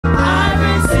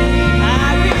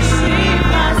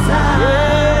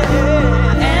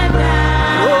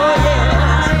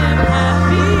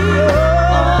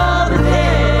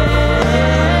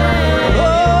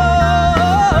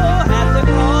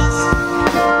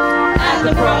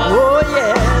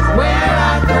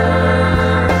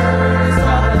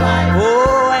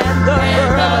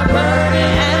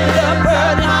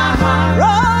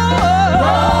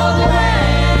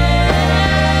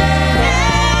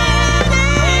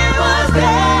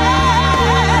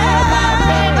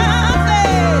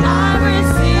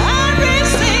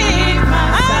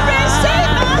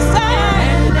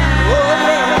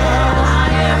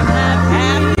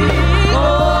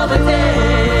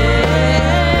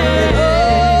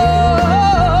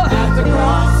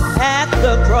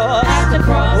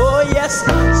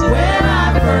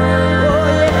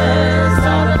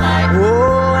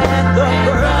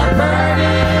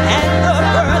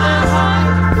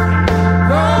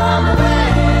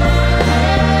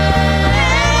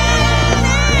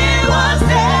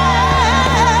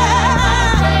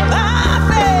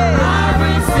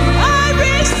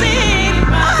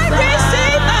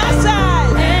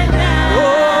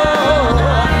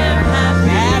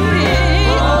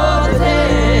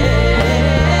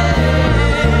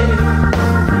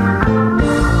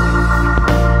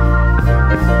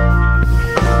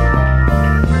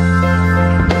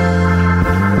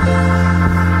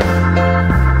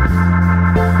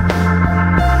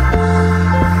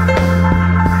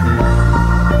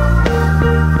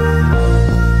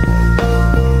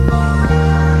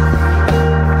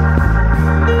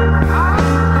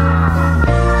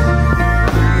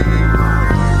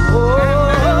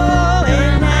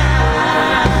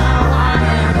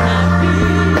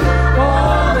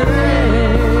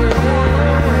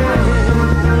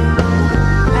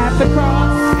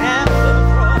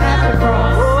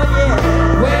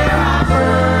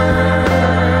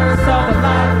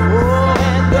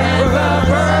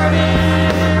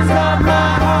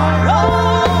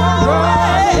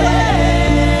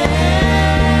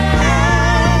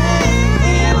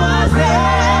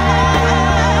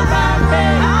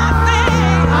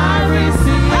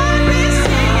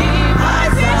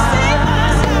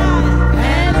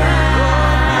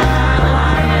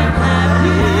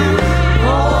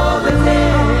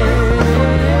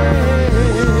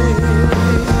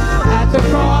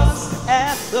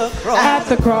at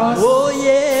the cross, oh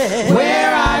yeah,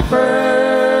 where I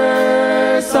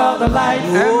first saw the light,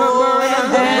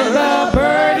 and the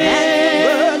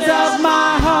burdens of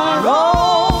my heart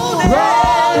rolled away.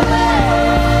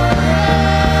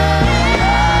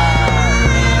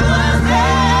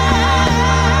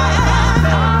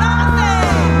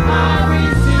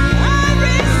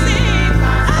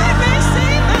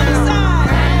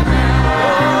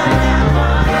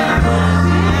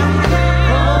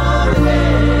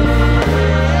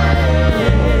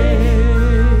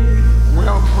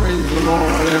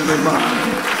 Everybody.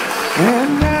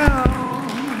 And now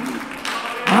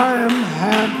I am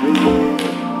happy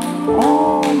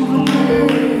all the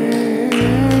day.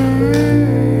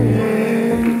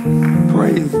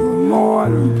 Praise the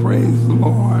Lord and praise the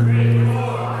Lord.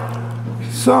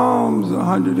 Psalms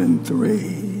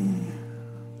 103.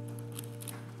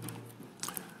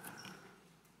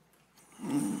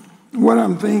 What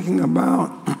I'm thinking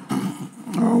about,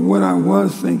 or what I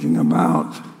was thinking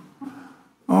about,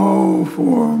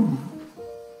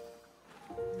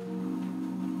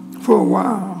 for a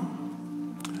while.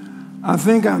 I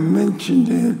think I mentioned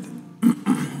it.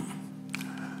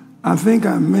 I think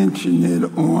I mentioned it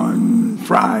on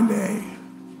Friday.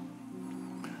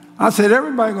 I said,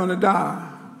 everybody's going to die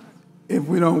if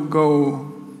we don't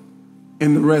go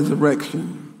in the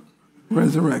resurrection.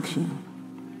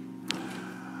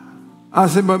 I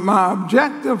said, but my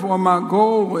objective or my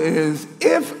goal is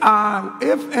if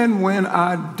and when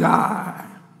I die,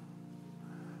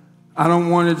 I don't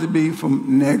want it to be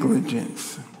from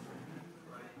negligence.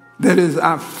 That is,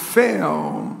 I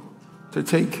fail to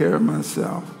take care of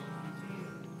myself.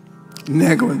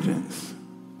 Negligence.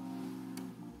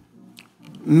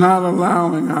 Not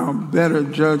allowing our better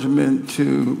judgment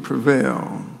to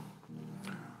prevail.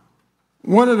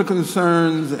 One of the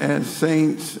concerns as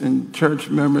saints and church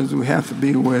members we have to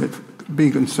be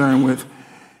concerned with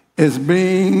is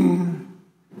being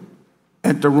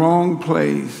at the wrong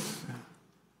place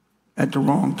at the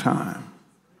wrong time.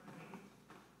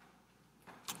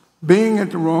 Being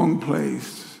at the wrong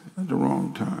place at the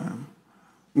wrong time.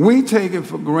 We take it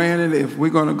for granted if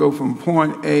we're going to go from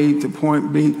point A to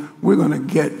point B, we're going to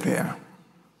get there.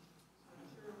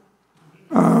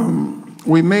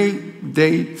 We make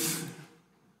dates.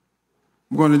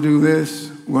 We're going to do this,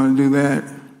 we're going to do that,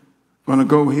 we're going to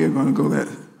go here, we're going to go there.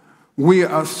 We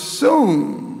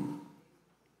assume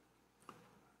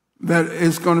that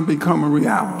it's going to become a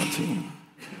reality.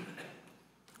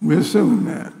 We assume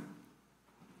that.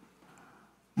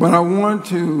 But I want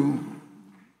to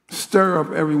stir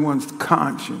up everyone's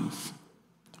conscience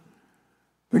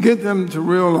to get them to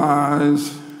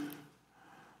realize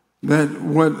that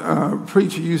what a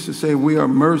preacher used to say, we are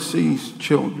mercy's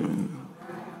children.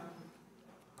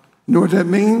 You know what that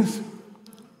means?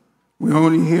 We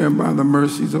only hear by the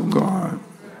mercies of God.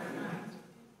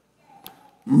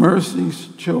 Mercy's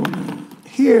children.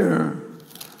 Here,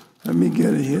 let me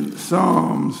get it here.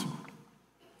 Psalms,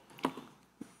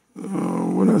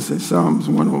 what did I say? Psalms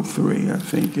 103, I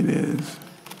think it is.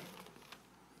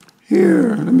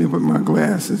 Here, let me put my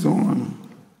glasses on.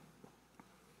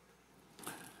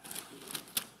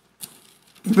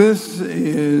 This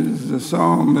is the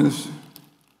psalmist,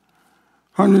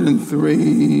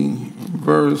 103,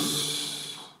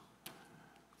 verse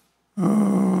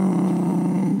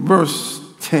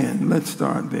 10. Let's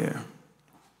start there.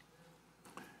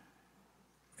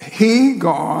 He,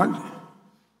 God,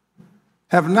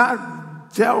 have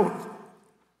not dealt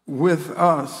with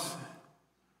us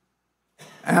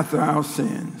after our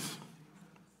sins,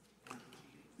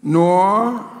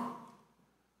 nor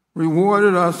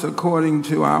rewarded us according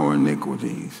to our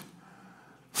iniquities.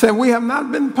 Said we have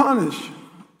not been punished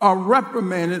or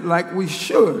reprimanded like we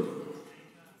should.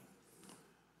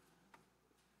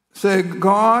 Said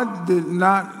God did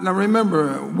not, now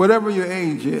remember, whatever your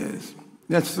age is,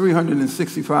 that's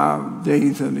 365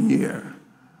 days of the year.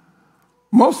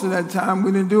 Most of that time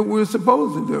we didn't do what we were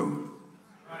supposed to do.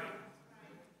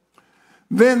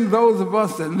 Then those of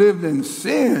us that lived in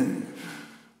sin,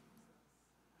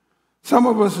 some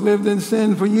of us lived in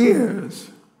sin for years.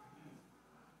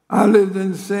 I lived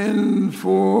in sin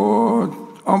for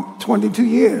 22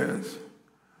 years,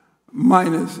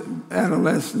 minus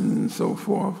adolescence and so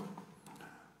forth.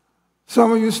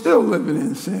 Some of you still living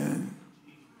in sin.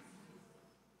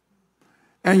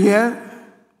 And yet,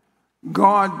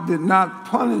 God did not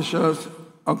punish us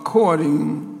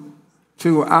according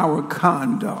to our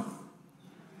conduct.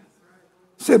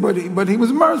 Say, but he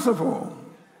was merciful.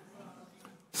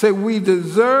 Say, we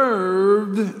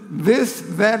deserved this,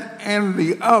 that, and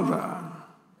the other.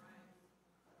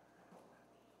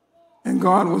 And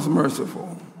God was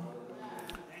merciful.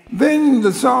 Then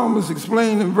the psalmist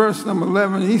explained in verse number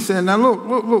 11, he said, now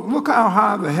look how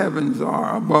high the heavens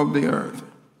are above the earth.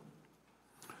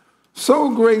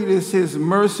 So great is his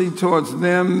mercy towards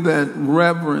them that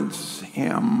reverence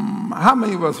him. How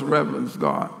many of us reverence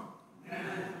God?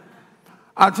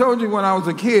 I told you when I was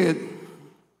a kid,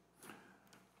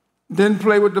 didn't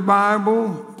play with the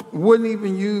Bible, wouldn't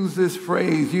even use this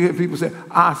phrase. You hear people say,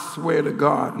 I swear to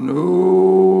God.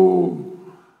 No,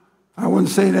 I wouldn't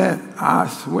say that. I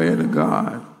swear to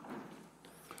God.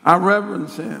 I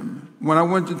reverence him. When I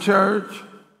went to church,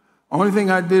 only thing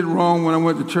I did wrong when I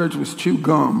went to church was chew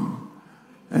gum.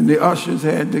 And the ushers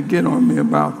had to get on me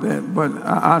about that, but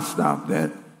I stopped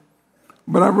that.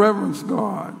 But I reverence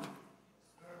God.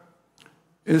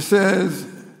 It says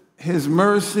his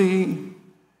mercy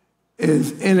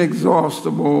is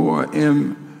inexhaustible or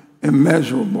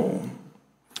immeasurable.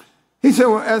 He said,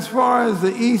 well, as far as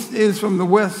the east is from the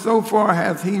west, so far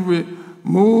hath he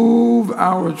removed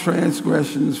our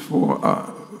transgressions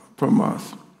from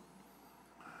us.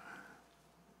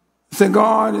 He said,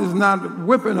 God is not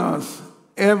whipping us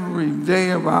every day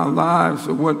of our lives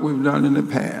for what we've done in the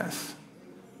past.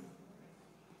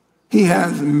 He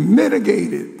has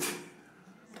mitigated.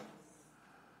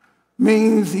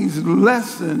 Means he's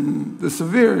lessened the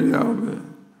severity of it.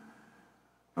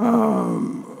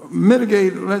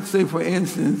 Mitigate, let's say, for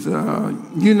instance,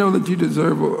 you know that you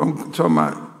deserve, I'm talking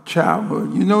about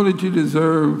childhood, you know that you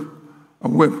deserve a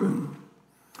whipping.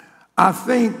 I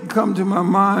think, come to my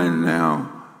mind now,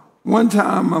 one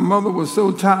time my mother was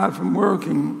so tired from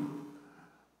working,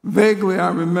 vaguely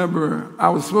I remember I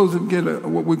was supposed to get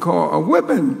what we call a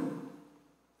whipping.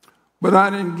 But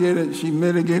I didn't get it. She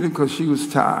mitigated because she was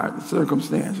tired,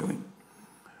 circumstantially.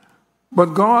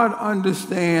 But God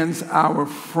understands our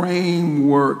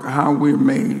framework, how we're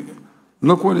made.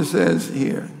 Look what it says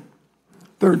here,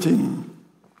 13.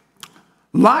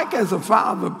 Like as a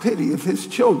father pitieth his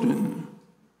children,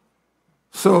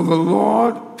 so the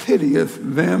Lord pitieth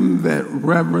them that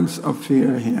reverence or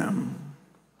fear him.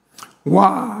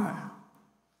 Why?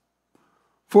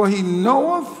 For he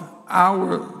knoweth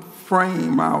our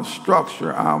frame, our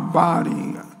structure, our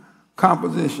body,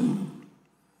 composition.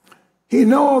 He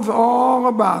knows all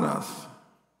about us.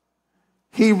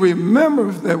 He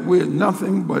remembers that we're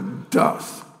nothing but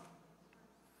dust.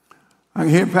 I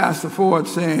hear Pastor Ford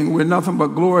saying we're nothing but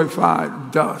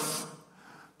glorified dust.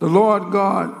 The Lord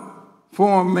God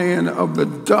formed man of the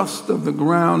dust of the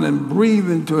ground and breathed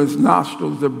into his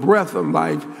nostrils the breath of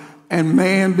life, and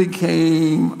man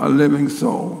became a living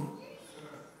soul.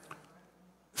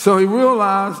 So he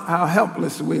realized how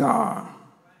helpless we are.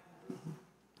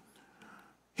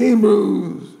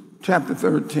 Hebrews chapter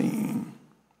 13,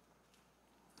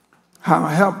 how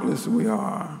helpless we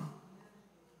are.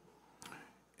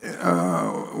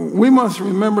 We must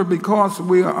remember, because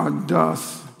we are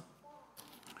dust,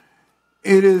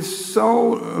 it is so,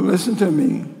 listen to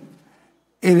me,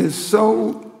 it is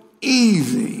so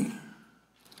easy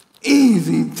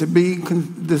to be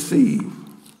deceived.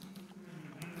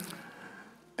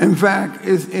 In fact,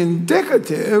 it's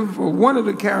indicative, or one of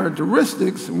the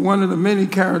characteristics, one of the many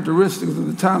characteristics of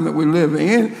the time that we live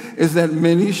in, is that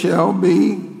many shall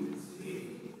be,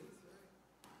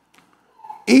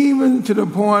 even to the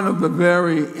point of the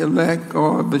very elect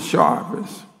or the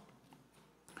sharpest.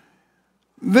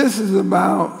 This is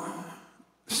about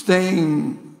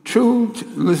staying true,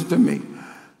 listen to me,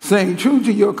 staying true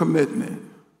to your commitment.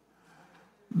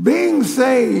 Being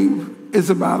saved is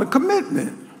about a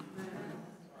commitment.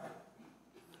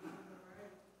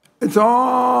 It's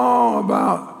all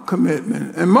about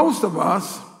commitment. And most of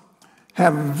us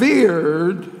have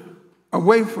veered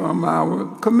away from our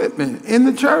commitment in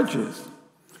the churches,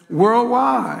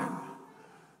 worldwide.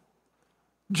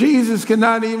 Jesus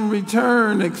cannot even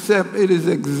return except it is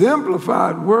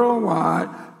exemplified worldwide,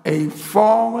 a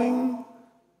falling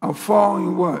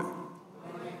what?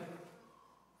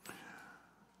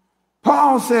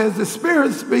 Paul says the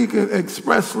Spirit speaketh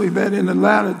expressly that in the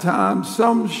latter times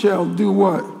some shall do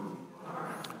what?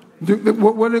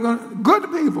 What are they going to?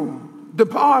 Good people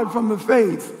depart from the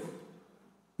faith.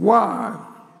 Why?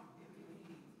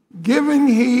 Giving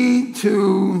heed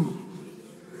to.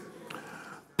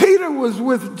 Peter was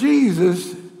with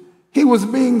Jesus. He was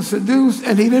being seduced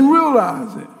and he didn't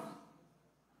realize it.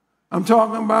 I'm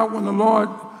talking about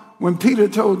when Peter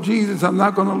told Jesus, I'm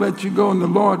not going to let you go, and the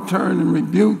Lord turned and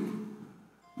rebuked.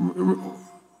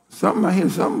 I hear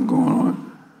something going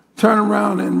on. Turn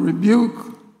around and rebuke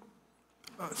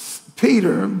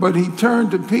Peter, but he turned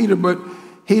to Peter, but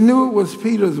he knew it was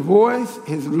Peter's voice,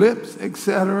 his lips,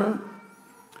 etc.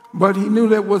 But he knew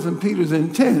that wasn't Peter's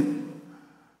intent.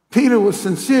 Peter was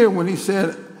sincere when he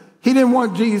said, He didn't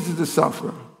want Jesus to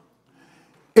suffer.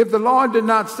 If the Lord did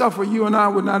not suffer, you and I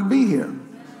would not be here.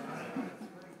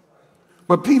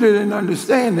 But Peter didn't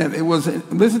understand that. It was,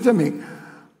 listen to me,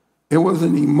 it was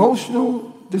an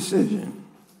emotional decision.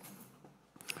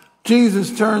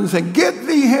 Jesus turned and said, "Get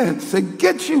thee hence." Said,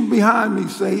 "Get you behind me,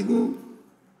 Satan."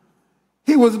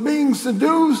 He was being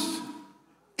seduced,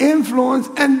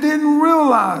 influenced, and didn't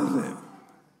realize it.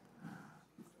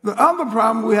 The other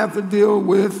problem we have to deal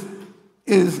with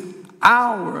is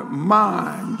our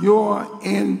mind, your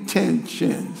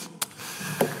intentions.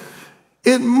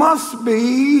 It must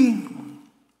be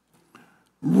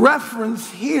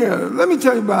referenced here. Let me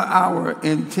tell you about our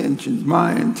intentions,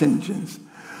 my intentions.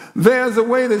 There's a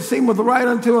way that seemeth right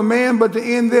unto a man, but the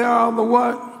end thereof the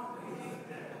what?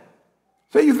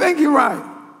 So you think you're right.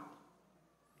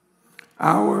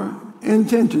 Our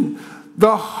intention.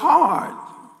 The heart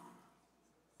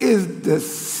is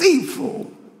deceitful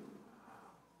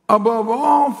above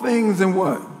all things, and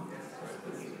what?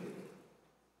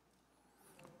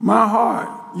 My heart,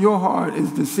 your heart is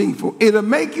deceitful. It'll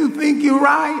make you think you're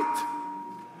right,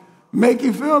 make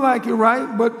you feel like you're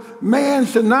right, but man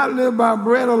should not live by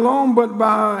bread alone, but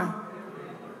by...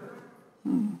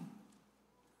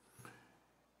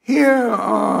 Here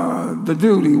are the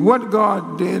duty, what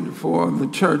God did for the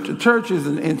church. The church is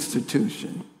an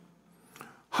institution.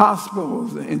 Hospital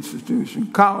is an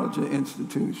institution. College is an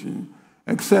institution,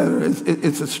 etc.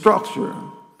 It's a structure.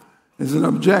 It's an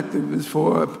objective. It's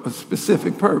for a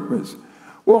specific purpose.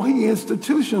 Well, he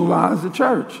institutionalized the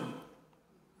church.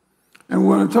 And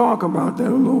we're going to talk about that a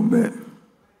little bit.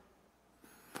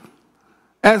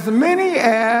 As many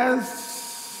as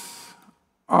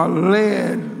are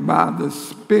led by the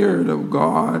Spirit of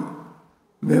God,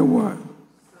 they're what?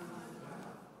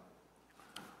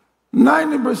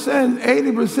 90%,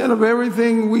 80% of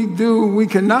everything we do, we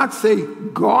cannot say,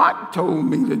 God told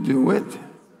me to do it.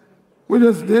 We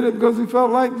just did it because we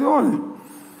felt like doing it.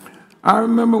 I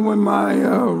remember when my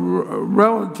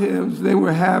relatives, they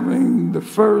were having the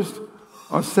first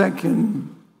or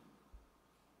second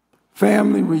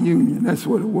family reunion, that's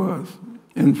what it was,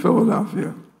 in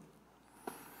Philadelphia.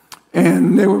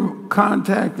 And they were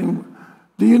contacting,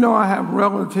 do you know I had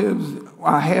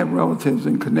relatives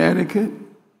in Connecticut,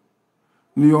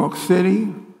 New York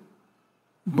City,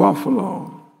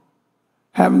 Buffalo.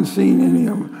 Haven't seen any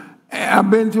of them. I've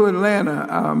been to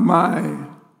Atlanta. My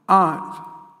aunt,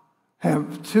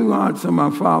 have two aunts on my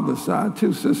father's side,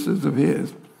 two sisters of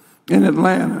his, in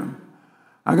Atlanta.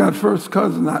 I got first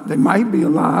cousins. They might be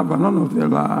alive. I don't know if they're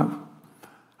alive.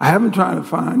 I haven't tried to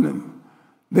find them.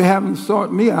 They haven't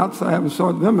sought me out, so I haven't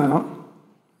sought them out.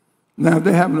 Now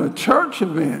they're having a church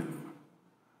event,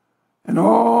 and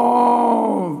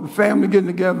all the family getting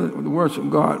together to worship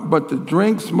God, but to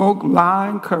drink, smoke, lie,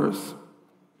 and curse.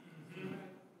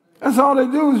 That's all they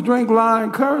do is drink, lie,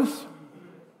 and curse.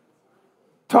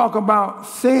 Talk about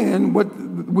sin, what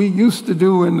we used to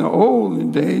do in the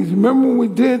olden days. Remember when we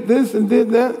did this and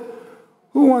did that?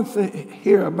 Who wants to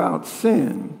hear about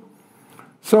sin?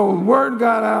 So word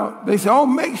got out. They said, "Oh,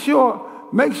 make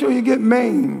sure you get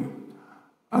Maine."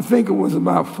 I think it was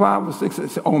about 5 or 6. They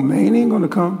said, "Oh, Maine ain't going to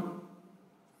come."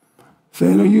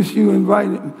 Saying, "No, you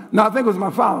invited." No, I think it was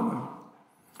my father.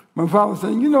 My father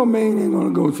said, "You know, Maine ain't going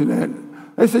to go to that."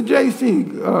 They said,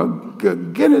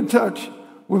 "JC, get in touch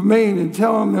with Maine and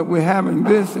tell them that we're having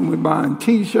this and we're buying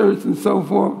T-shirts and so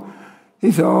forth."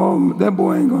 He said, "Oh, that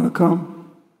boy ain't going to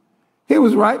come." He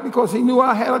was right because he knew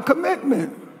I had a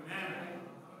commitment.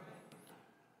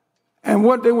 And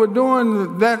what they were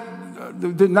doing, that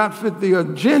did not fit the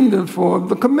agenda for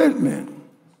the commitment.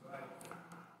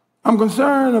 I'm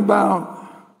concerned about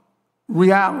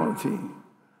reality.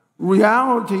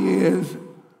 Reality is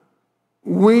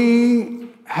we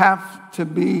have to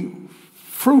be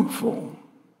fruitful.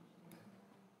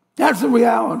 That's the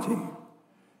reality.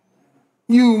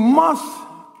 You must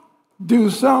do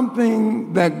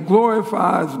something that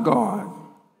glorifies God.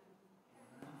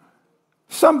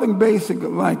 Something basic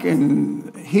like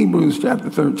in Hebrews chapter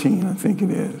 13, I think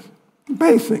it is.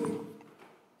 Basic.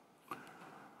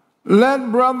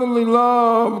 Let brotherly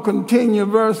love continue,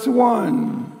 verse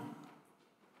 1.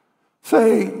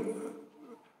 Say,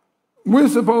 we're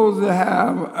supposed to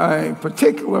have a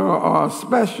particular or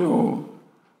special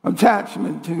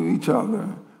attachment to each other,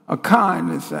 a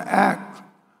kindness, an act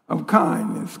of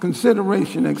kindness,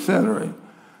 consideration, etc.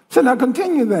 So now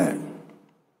continue that.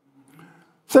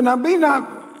 So now be not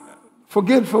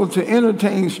forgetful to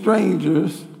entertain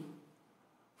strangers,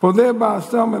 for thereby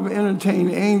some have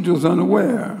entertained angels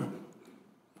unaware.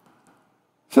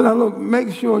 So now look,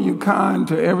 make sure you're kind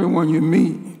to everyone you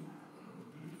meet.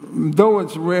 though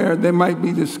it's rare, they might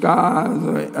be disguised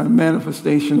or a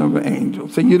manifestation of an angel.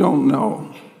 So you don't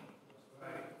know.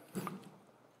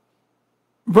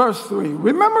 Verse 3,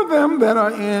 remember them that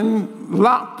are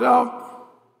locked up.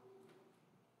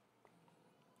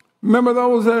 Remember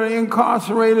those that are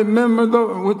incarcerated.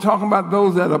 We're talking about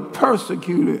those that are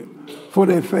persecuted for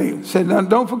their faith. Say, now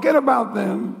don't forget about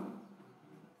them.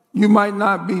 You might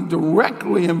not be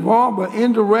directly involved, but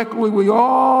indirectly we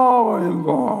all are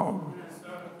involved.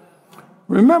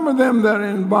 Remember them that are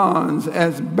in bonds,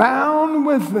 as bound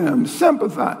with them.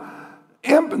 Sympathize.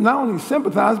 Not only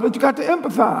sympathize, but you got to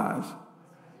empathize.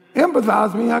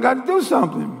 Empathize means I got to do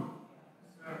something.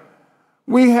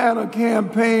 We had a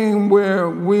campaign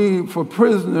where for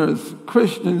prisoners,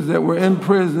 Christians that were in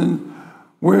prison,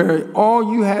 where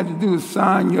all you had to do is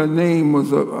sign your name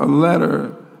was a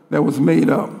letter that was made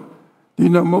up. Do you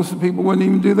know most of the people wouldn't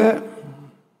even do that?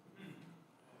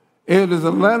 It is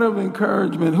a letter of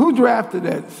encouragement. Who drafted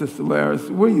that, Sister Laris?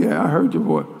 Well, yeah, I heard your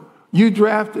voice. You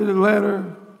drafted a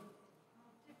letter?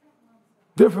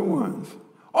 Different ones.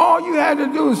 All you had to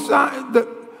do is sign.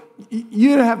 You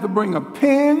didn't have to bring a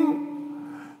pen.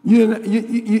 You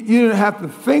didn't have to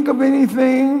think of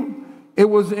anything. It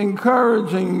was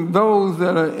encouraging those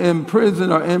that are in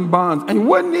prison or in bonds. And you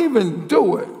wouldn't even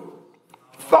do it.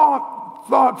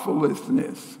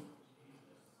 Thoughtfulness.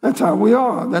 That's how we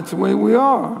are. That's the way we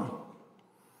are.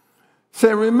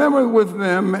 Say, remember with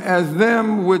them as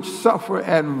them which suffer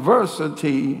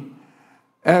adversity,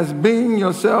 as being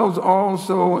yourselves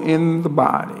also in the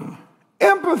body.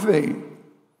 Empathy.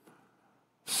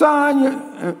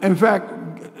 In fact,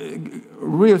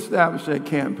 reestablish that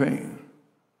campaign.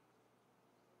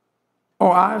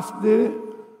 Oh, I did it?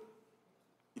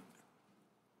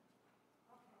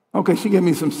 Okay, she gave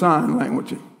me some sign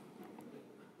language.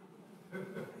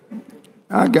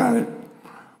 I got it.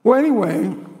 Well,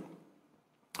 anyway,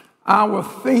 our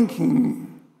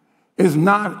thinking is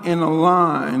not in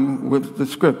line with the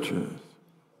scriptures.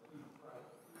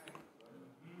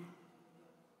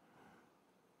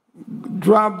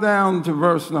 Drop down to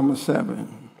verse number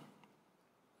 7.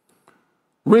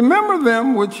 Remember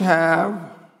them which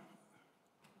have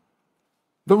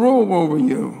the rule over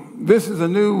you. This is a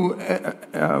new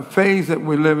phase that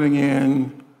we're living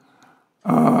in.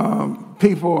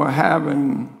 People are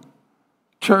having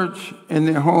church in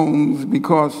their homes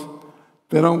because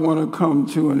they don't want to come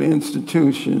to an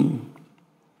institution.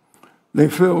 They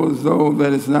feel as though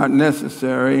that it's not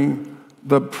necessary.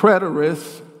 The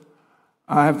preterists,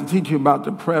 I have to teach you about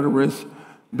the preterists.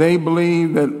 They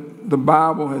believe that the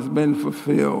Bible has been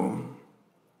fulfilled.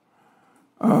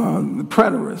 The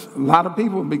preterists, a lot of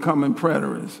people are becoming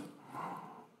preterists.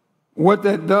 What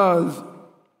that does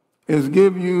is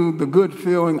give you the good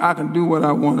feeling, I can do what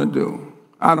I want to do.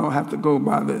 I don't have to go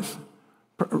by this.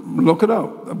 Look it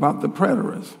up about the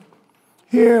preterists.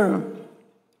 Here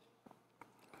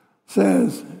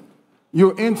says,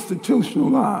 you're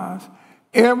institutionalized.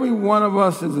 Every one of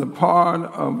us is a part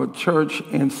of a church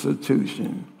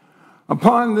institution.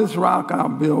 Upon this rock, I'll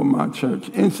build my church,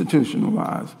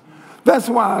 institutionalized. That's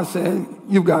why I said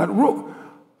you got rule.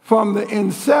 From the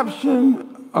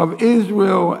inception of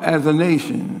Israel as a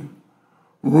nation,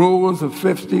 rules of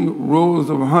 50, rules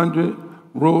of 100,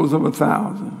 rules of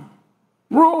 1,000.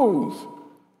 Rules.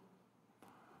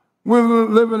 We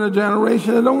live in a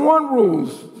generation that don't want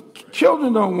rules.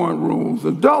 Children don't want rules.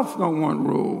 Adults don't want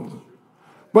rules.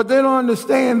 But they don't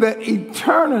understand that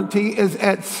eternity is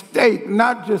at stake,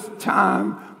 not just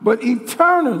time, but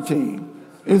eternity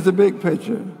is the big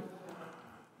picture.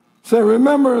 So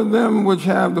remember them which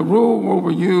have the rule over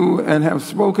you and have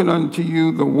spoken unto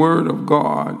you the word of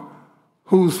God,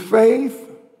 whose faith,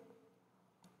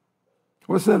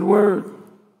 what's that word?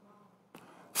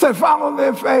 Say, follow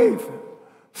their faith.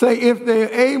 Say, if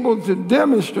they're able to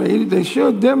demonstrate it, they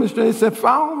should demonstrate it. Say,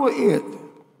 follow it.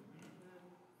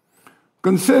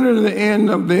 Consider the end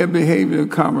of their behavior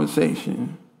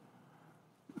conversation.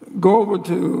 Go over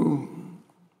to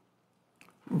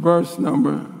verse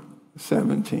number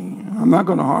 17. I'm not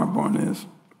going to harp on this.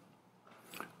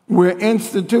 We're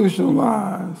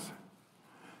institutionalized.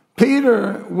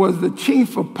 Peter was the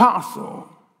chief apostle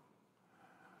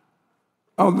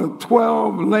of the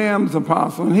 12 lambs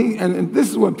apostle. And this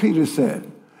is what Peter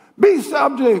said. Be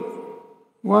subject,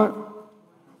 what?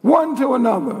 One to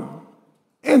another.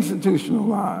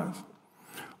 Institutionalized.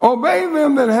 Obey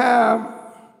them that have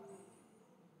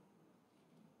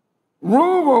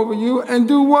rule over you and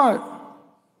do what?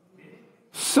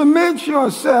 Submit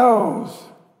yourselves,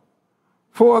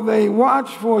 for they watch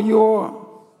for your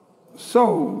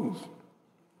souls.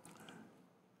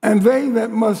 And they that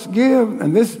must give,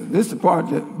 and this is the part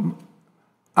that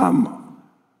I'm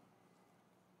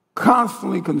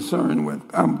constantly concerned with.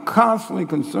 I'm constantly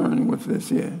concerned with this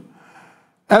here.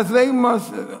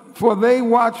 For they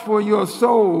watch for your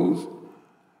souls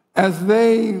as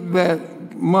they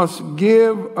that must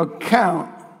give account.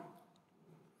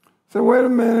 So wait a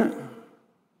minute.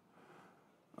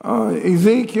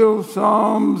 Ezekiel,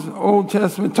 Psalms, Old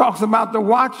Testament talks about the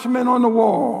watchman on the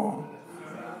wall.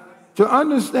 To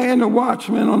understand the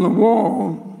watchman on the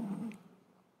wall,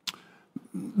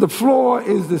 the floor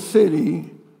is the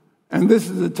city, and this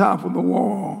is the top of the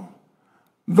wall.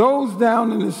 Those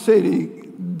down in the city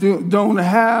don't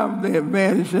have the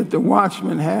advantage that the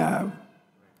watchmen have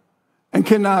and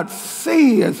cannot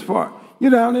see as far.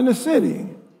 You're down in the city.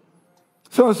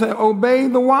 So I say, obey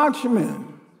the watchman.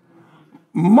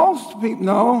 Most people,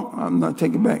 no, I'm not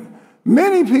taking it back.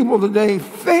 Many people today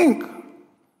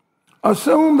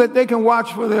assume that they can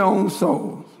watch for their own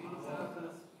souls.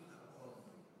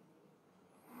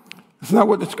 It's not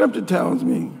what the scripture tells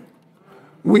me.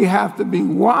 We have to be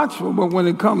watchful, but when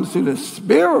it comes to the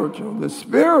spiritual,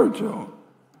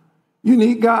 you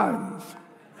need guidance.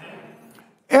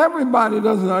 Everybody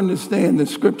doesn't understand the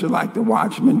scripture like the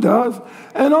watchman does.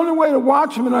 And the only way the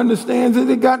watchman understands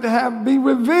it got to be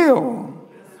revealed.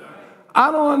 I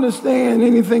don't understand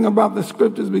anything about the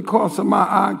scriptures because of my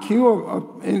IQ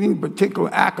or any particular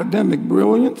academic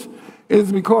brilliance.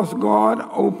 It's because God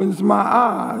opens my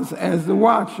eyes as the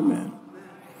watchman.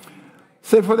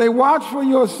 Say, for they watch for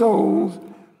your souls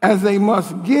as they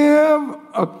must give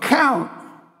account.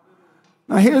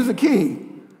 Now here's the key.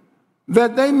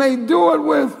 That they may do it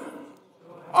with,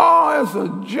 it's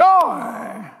a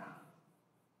joy.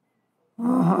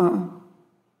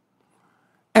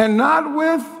 And not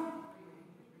with,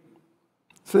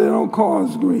 so they don't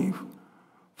cause grief.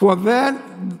 For that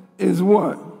is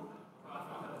what?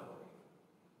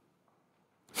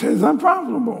 It says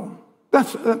unprofitable.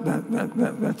 That's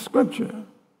scripture.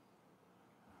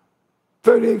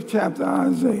 38th chapter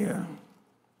Isaiah.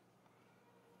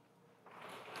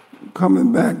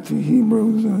 Coming back to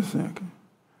Hebrews in a second.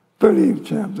 38th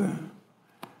chapter.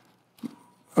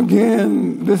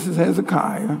 Again, this is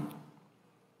Hezekiah.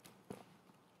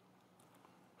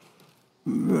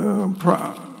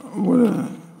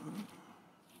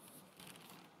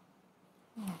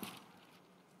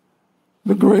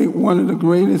 One of the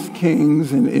greatest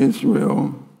kings in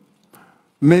Israel.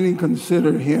 Many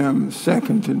consider him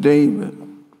second to David.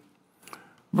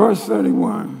 Verse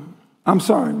 1.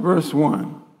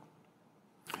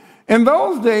 In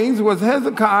those days was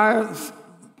Hezekiah's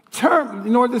you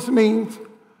know what this means?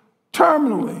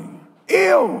 Terminally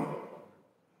ill.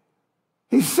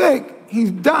 He's sick.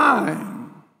 He's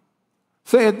dying.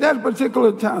 Say at that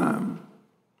particular time,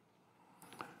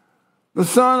 the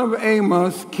son of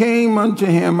Amos came unto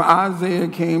him, Isaiah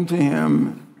came to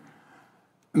him.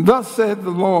 And thus said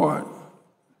the Lord,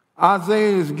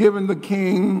 Isaiah is giving the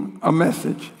king a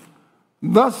message.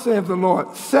 Thus saith the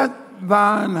Lord, set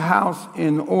thine house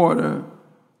in order,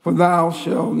 for thou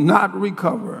shalt not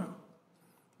recover.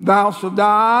 Thou shalt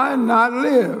die, not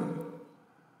live.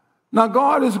 Now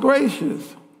God is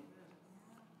gracious.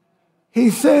 He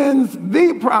sends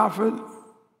the prophet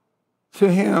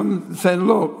to him, saying,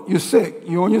 look, you're sick.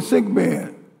 You're on your sick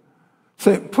bed.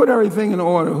 Say, put everything in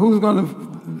order. Who's going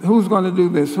to do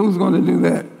this? Who's going to do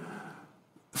that?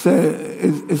 Say,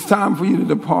 it's time for you to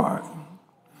depart.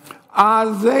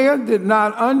 Isaiah did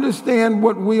not understand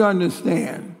what we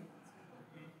understand.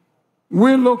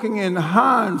 We're looking in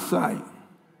hindsight.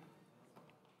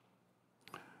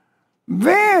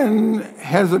 Then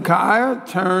Hezekiah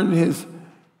turned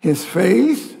his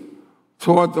face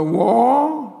toward the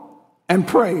wall and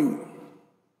prayed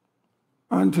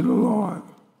unto the Lord.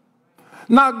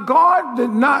 Now, God did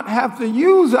not have to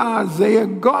use Isaiah.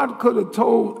 God could have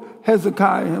told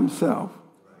Hezekiah himself.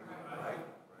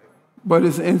 But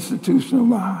it's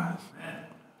institutionalized.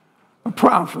 A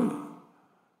prophet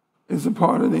is a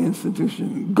part of the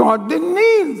institution. God didn't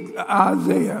need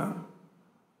Isaiah,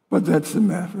 but that's the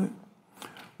method.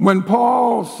 When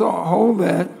Paul hold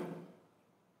that,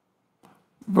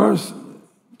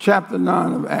 chapter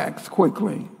 9 of Acts,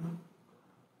 quickly.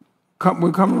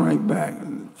 We're coming right back.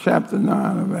 Chapter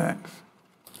 9 of Acts.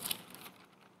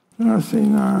 Did I say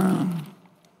 9?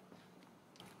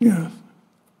 Yes.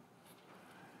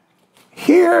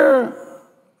 Here,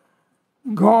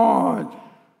 God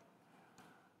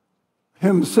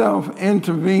himself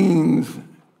intervenes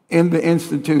in the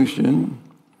institution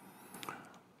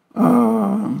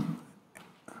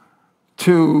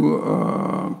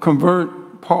to convert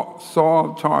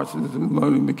Saul of Tarsus, who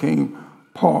later became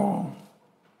Paul.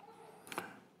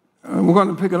 We're going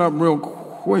to pick it up real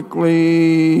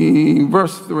quickly.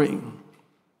 Verse 3.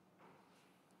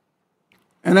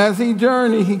 And as he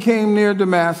journeyed, he came near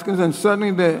Damascus, and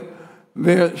suddenly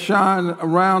there shined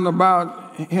around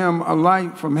about him a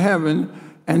light from heaven,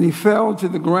 and he fell to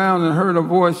the ground and heard a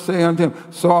voice say unto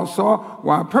him, Saul, Saul,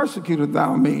 why persecutest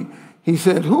thou me? He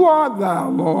said, Who art thou,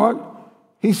 Lord?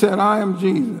 He said, I am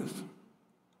Jesus.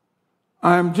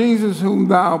 I am Jesus whom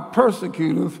thou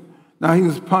persecutest. Now he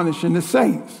was punishing the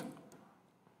saints.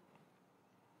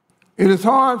 It is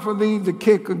hard for thee to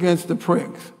kick against the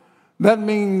pricks. That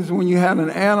means when you had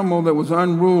an animal that was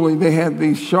unruly, they had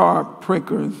these sharp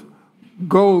prickers,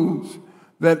 goads,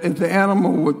 that if the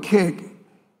animal would kick,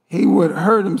 he would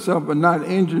hurt himself but not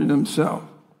injure himself.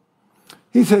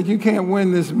 He said, you can't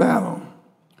win this battle.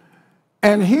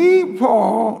 And he,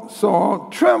 Paul, saw,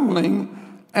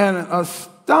 trembling and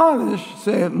astonished,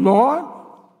 said, Lord,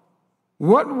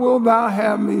 what wilt thou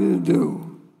have me to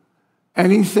do?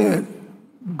 And he said,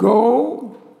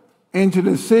 Go into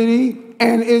the city,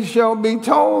 and it shall be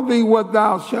told thee what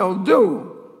thou shalt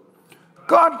do.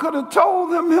 God could have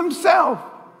told him himself,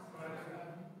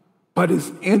 but it's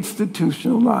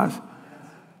institutionalized.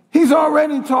 He's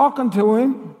already talking to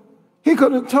him. He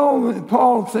could have told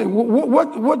Paul, say,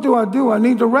 what do I do? I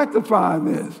need to rectify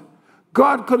this.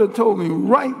 God could have told me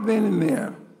right then and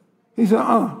there. He said,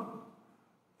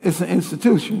 it's an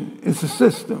institution. It's a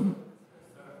system.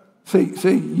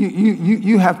 See,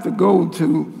 you have to go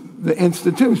to the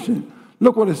institution.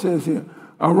 Look what it says here.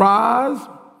 Arise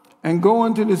and go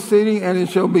into the city, and it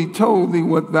shall be told thee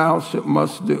what thou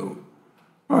must do.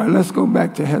 All right, let's go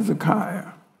back to Hezekiah.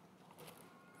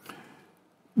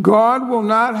 God will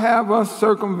not have us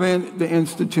circumvent the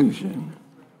institution.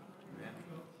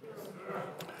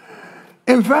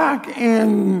 In fact,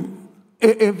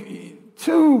 if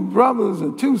two brothers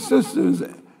or two sisters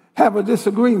have a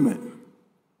disagreement,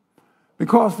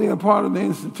 because they are part of the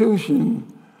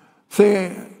institution,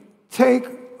 say, take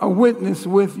a witness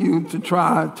with you to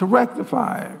try to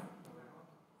rectify it.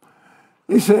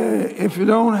 He said, if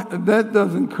that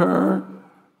doesn't occur,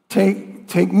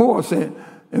 take more. Say,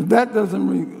 if that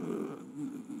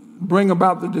doesn't bring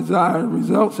about the desired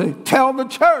result, say, tell the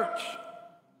church.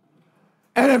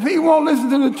 And if he won't listen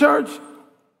to the church,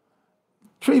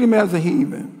 treat him as a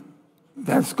heathen.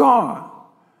 That's God.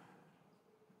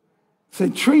 Say,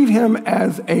 treat him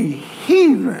as a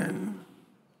heathen.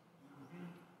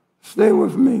 Stay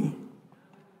with me.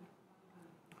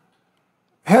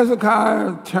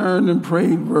 Hezekiah turned and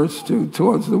prayed, verse 2,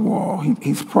 towards the wall.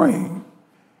 He's praying.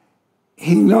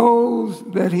 He knows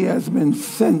that he has been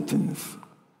sentenced.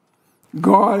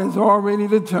 God has already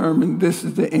determined this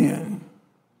is the end.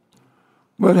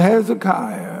 But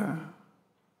Hezekiah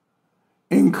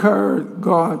incurred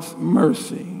God's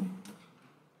mercy.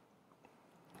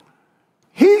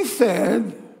 He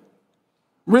said,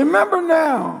 remember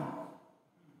now,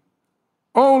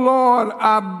 O Lord,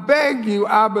 I beg you,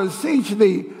 I beseech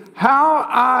thee, how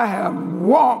I have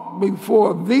walked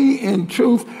before thee in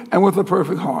truth and with a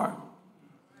perfect heart.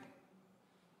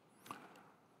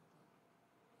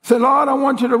 Say, Lord, I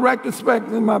want you to retrospect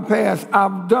in my past.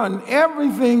 I've done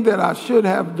everything that I should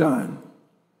have done.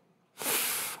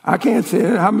 I can't say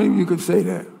it. How many of you could say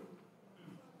that?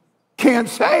 Can't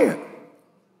say it.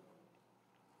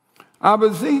 I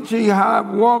beseech ye, how I have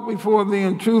walked before thee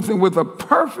in truth and with a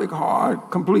perfect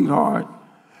heart, complete heart,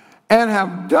 and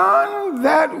have done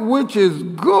that which is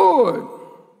good.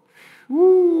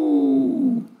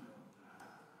 Woo.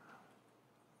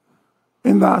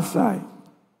 In thy sight.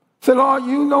 Say, Lord,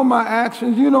 you know my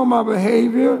actions, you know my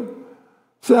behavior.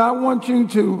 Say, I want you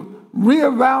to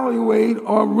reevaluate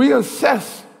or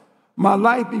reassess my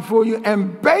life before you,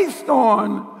 and based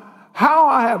on how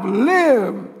I have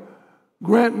lived,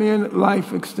 grant me a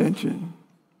life extension.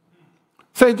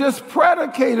 Say, just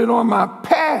predicated on my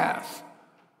past,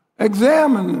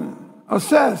 examine,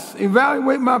 assess,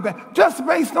 evaluate my past. Just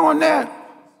based on that,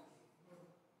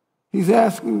 he's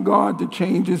asking God to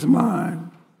change his mind.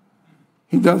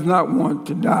 He does not want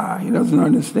to die. He doesn't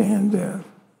understand death.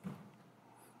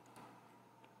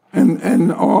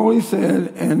 And all he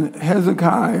said, and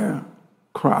Hezekiah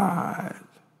cried.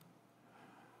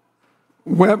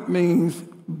 Wept means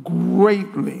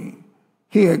greatly.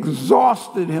 He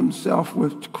exhausted himself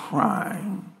with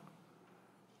crying.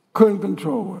 Couldn't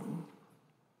control it.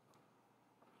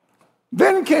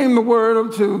 Then came the word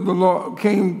of the Lord.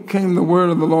 Came the word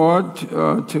of the Lord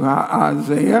to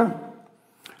Isaiah.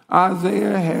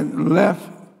 Isaiah had left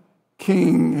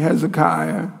King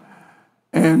Hezekiah,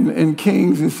 and in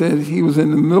Kings it says he was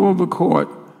in the middle of the court,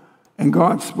 and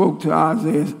God spoke to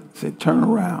Isaiah and said, "Turn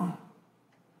around."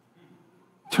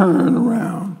 Turn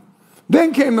around.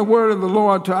 Then came the word of the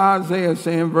Lord to Isaiah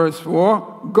saying, verse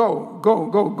 4,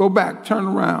 go back, turn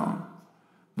around.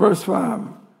 Verse 5,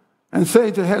 and say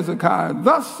to Hezekiah,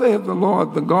 thus saith the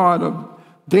Lord, the God of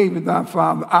David thy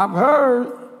father, I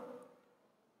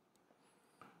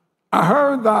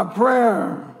heard thy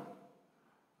prayer.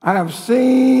 I have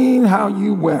seen how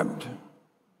you wept.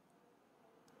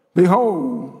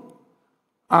 Behold,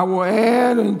 I will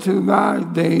add unto thy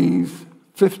days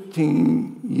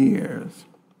 15 years.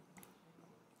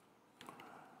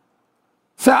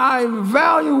 So I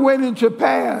evaluated your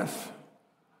past.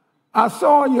 I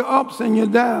saw your ups and your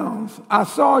downs. I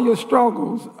saw your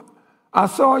struggles. I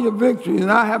saw your victories, and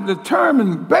I have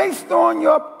determined, based on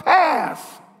your past,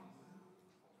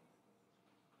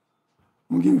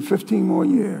 I'm going to give you 15 more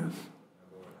years.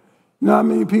 You know how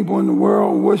many people in the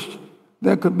world wish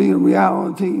that could be a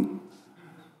reality,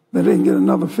 that they can get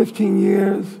another 15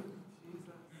 years?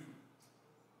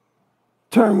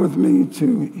 Turn with me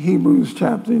to Hebrews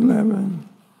chapter 11.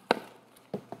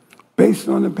 Based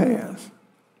on the past.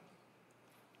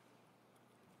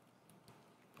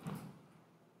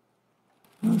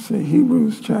 Let's see,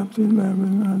 Hebrews chapter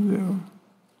 11, I do.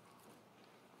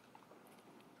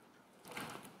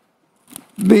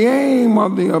 The aim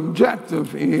of the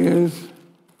objective is,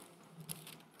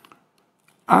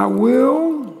 I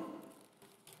will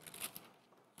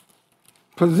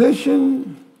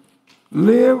position,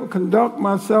 live, conduct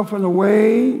myself in a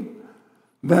way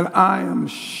that I am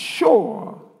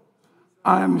sure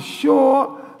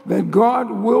that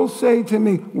God will say to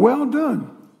me, well done.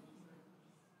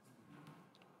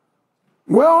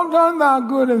 Well done, thou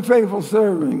good and faithful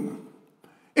servant.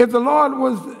 If the Lord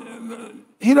was,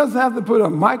 he doesn't have to put a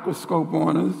microscope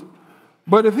on us,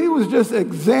 but if he was just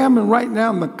examining right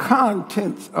now the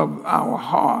contents of our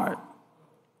heart,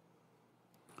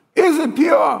 is it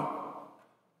pure?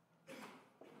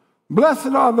 Blessed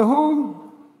are the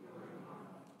who?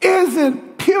 Is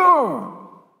it pure?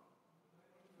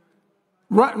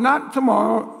 Right, not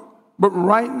tomorrow, but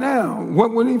right now.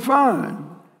 What will he find?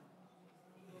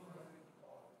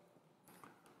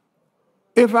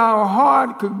 If our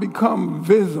heart could become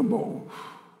visible,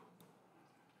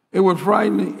 it would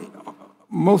frighten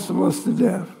most of us to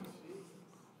death.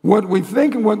 What we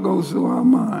think and what goes through our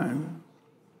mind.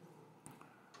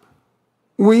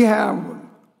 We have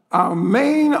our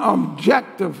main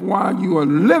objective while you are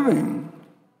living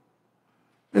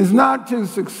is not to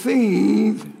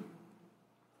succeed.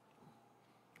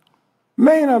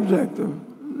 Main objective,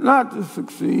 not to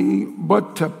succeed,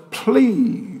 but to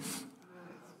please.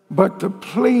 But to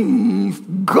please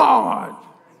God.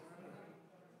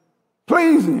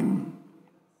 Please him.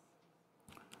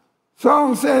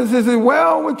 Song says, is it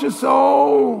well with your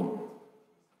soul?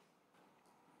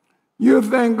 You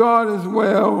thank God is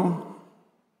well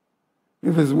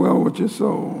if it's well with your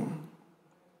soul.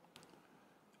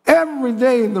 Every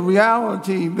day the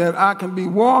reality that I can be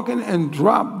walking and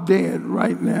drop dead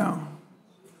right now.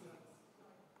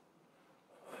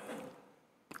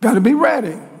 Got to be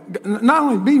ready. Not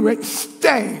only be ready,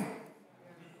 stay.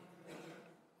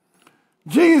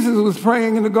 Jesus was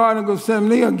praying in the Garden of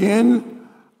Gethsemane again.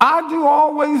 I do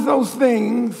always those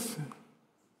things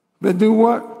that do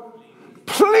what?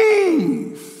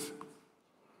 Please.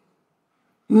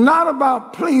 Not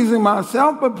about pleasing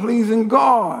myself, but pleasing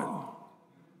God.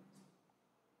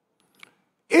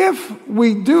 If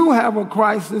we do have a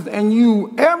crisis,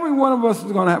 and every one of us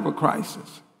is going to have a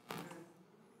crisis,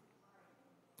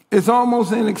 it's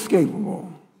almost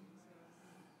inescapable.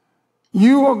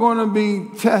 You are going to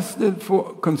be tested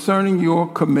concerning your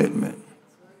commitment.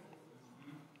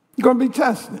 You're going to be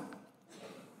tested.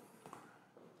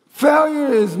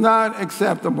 Failure is not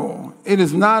acceptable. It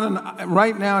is not,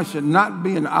 right now, it should not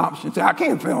be an option. Say, I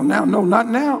can't fail now. No, not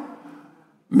now.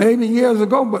 Maybe years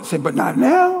ago, but not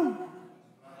now.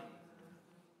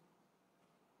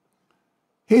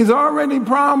 He's already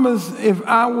promised if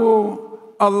I will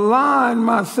align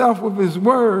myself with his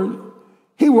word,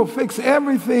 he will fix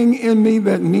everything in me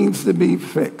that needs to be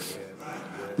fixed.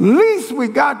 Least we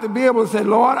got to be able to say,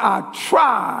 Lord, I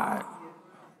tried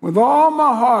with all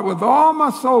my heart, with all my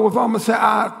soul, with all my soul.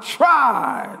 I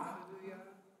tried.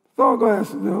 That's all God has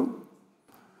to do.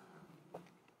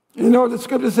 You know what the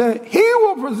scripture said? He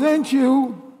will present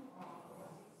you.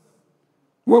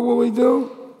 What will we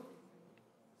do?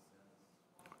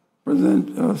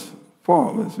 Present us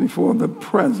faultless before the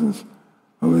presence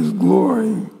of his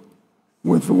glory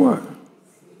with what?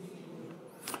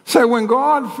 Say, when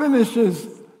God finishes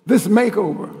this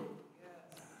makeover,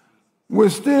 we're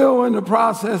still in the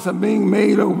process of being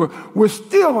made over. We're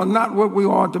still not what we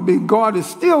ought to be. God is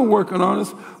still working on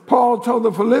us. Paul told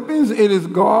the Philippians, it is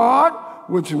God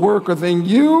which worketh in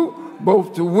you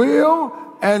both to will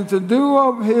and to do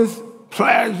of his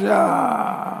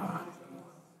pleasure.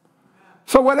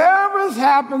 So whatever is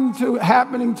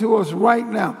happening to us right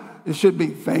now, it should be,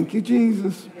 thank you,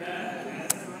 Jesus.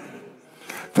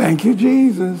 Thank you,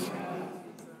 Jesus.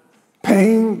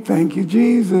 Pain, thank you,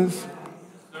 Jesus.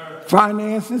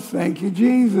 Finances, thank you,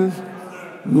 Jesus.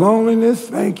 Loneliness,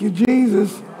 thank you,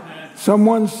 Jesus.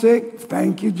 Someone sick,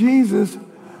 thank you, Jesus.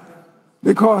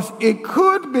 Because it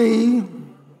could be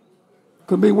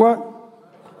what?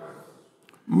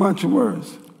 Much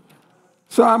worse.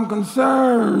 So I'm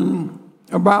concerned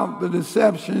about the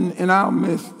deception in our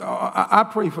midst. I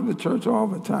pray for the church all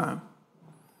the time.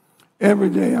 Every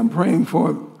day I'm praying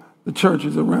for the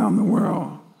churches around the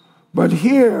world. But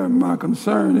here my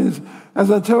concern is,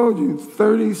 as I told you,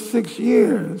 36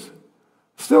 years,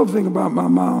 still think about my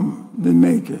mom didn't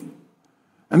make it.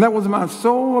 And that was my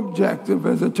sole objective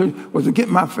as a church, was to get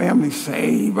my family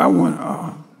saved.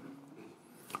 My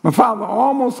father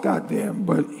almost got there,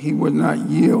 but he would not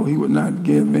yield. He would not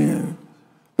give in.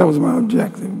 That was my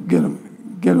objective, get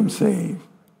them saved.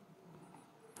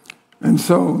 And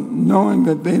so knowing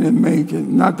that they didn't make it,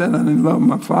 not that I didn't love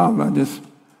my father, I just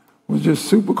was just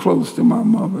super close to my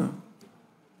mother.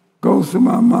 Goes through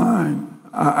my mind.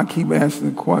 I keep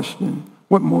asking the question,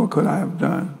 what more could I have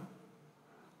done?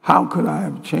 How could I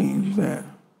have changed that?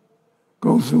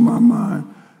 Goes through my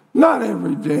mind. Not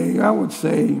every day, I would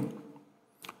say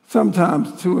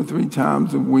sometimes 2 or 3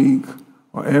 times a week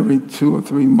or every 2 or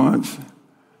 3 months.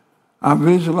 I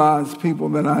visualize people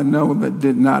that I know that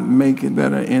did not make it,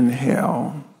 that are in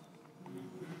hell.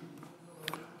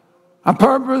 I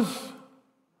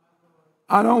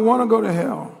don't want to go to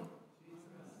hell.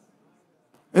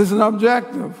 It's an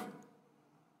objective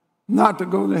not to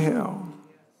go to hell.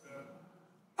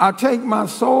 I take my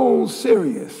soul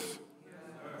serious.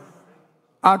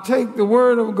 I take the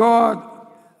word of God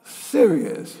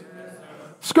serious.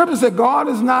 Scripture said God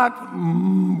is not,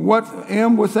 what's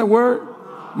that word?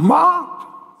 Mocked.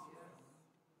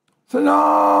 So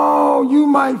no, you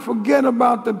might forget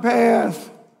about the past,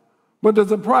 but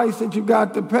there's a price that you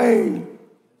got to pay.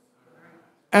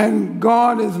 And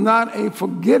God is not a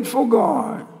forgetful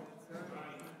God.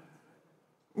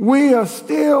 We are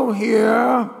still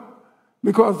here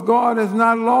because God has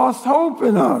not lost hope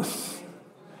in us.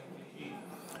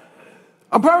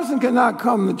 A person cannot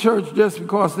come to church just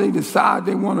because they decide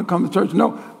they want to come to church.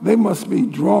 No, they must be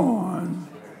drawn.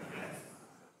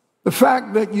 The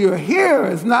fact that you're here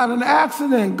is not an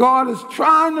accident. God is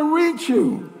trying to reach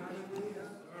you.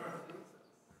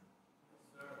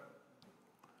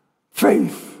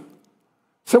 Faith.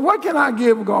 So what can I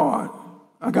give God?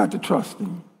 I got to trust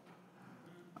him.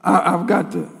 I've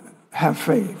got to have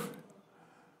faith.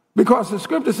 Because the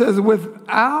scripture says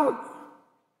without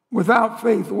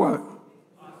faith, what?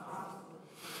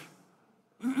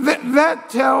 That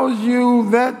tells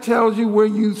you where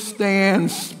you stand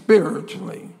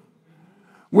spiritually.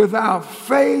 Without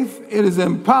faith, it is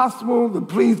impossible to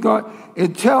please God.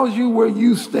 It tells you where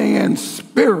you stand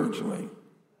spiritually.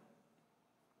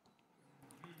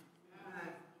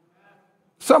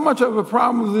 So much of a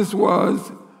problem this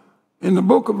was in the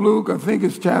book of Luke, I think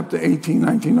it's chapter 18,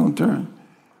 19, don't turn.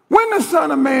 When the Son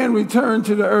of Man returned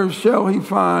to the earth, shall he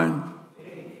find?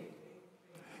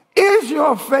 Is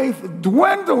your faith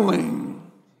dwindling?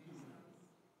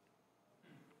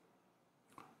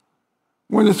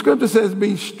 When the scripture says,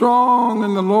 be strong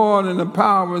in the Lord and the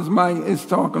power of his might, it's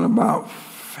talking about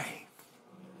faith.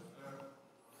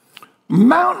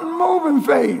 Mountain moving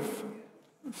faith.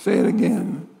 Say it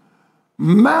again.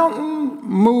 Mountain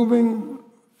moving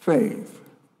faith.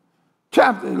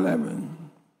 Chapter 11,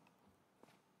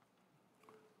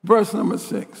 verse number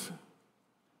 6.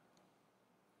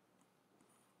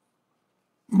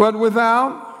 But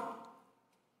without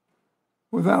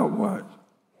what?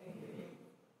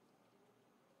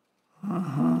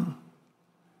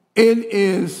 It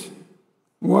is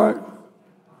what?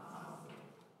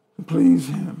 To please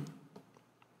him.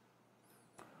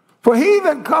 For he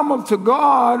that cometh to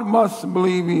God must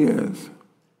believe he is.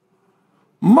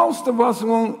 Most of us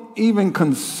won't even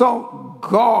consult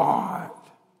God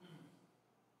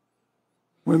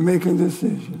when making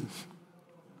decisions.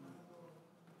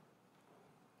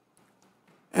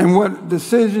 And what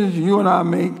decisions you and I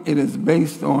make, it is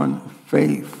based on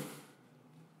faith.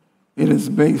 It is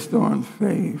based on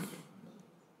faith.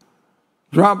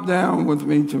 Drop down with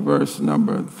me to verse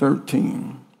number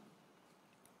 13.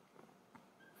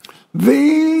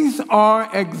 These are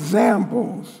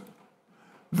examples.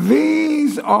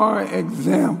 These are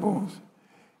examples.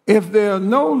 If there are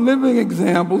no living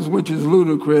examples, which is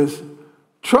ludicrous,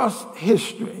 trust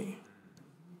history.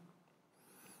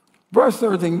 Verse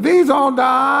 13, these all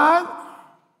died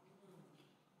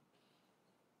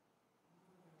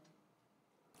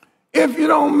If you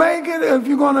don't make it, if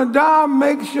you're going to die,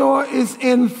 make sure it's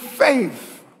in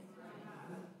faith.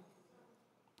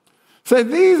 Say,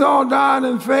 these all died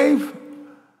in faith,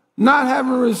 not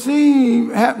having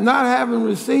received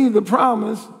the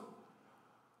promise,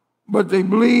 but they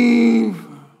believe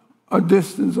a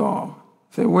distance off.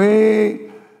 Say,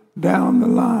 way down the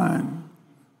line.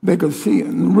 They could see it.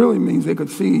 And it really means they could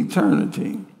see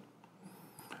eternity.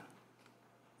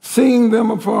 Seeing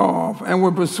them afar off, and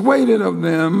were persuaded of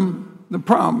them the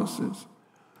promises.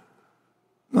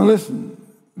 Now listen,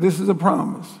 this is a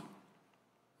promise.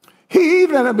 He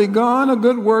that hath begun a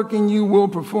good work in you will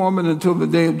perform it until the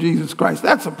day of Jesus Christ.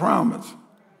 That's a promise.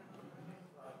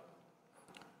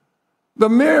 The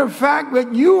mere fact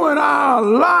that you and I are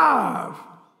alive,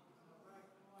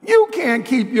 you can't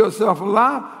keep yourself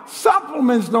alive.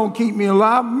 Supplements don't keep me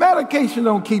alive. Medication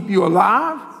don't keep you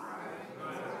alive.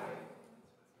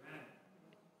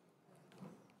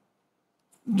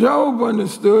 Job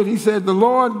understood. He said, the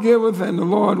Lord giveth and the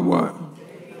Lord what?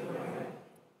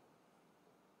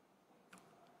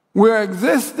 We're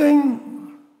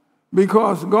existing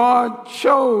because God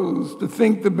chose to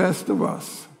think the best of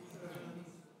us.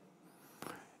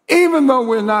 Even though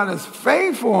we're not as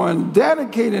faithful and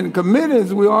dedicated and committed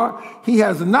as we are, he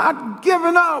has not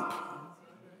given up.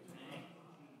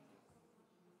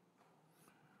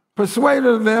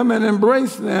 Persuaded them and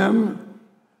embraced them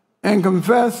and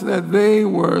confessed that they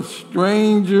were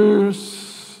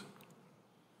strangers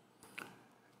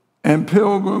and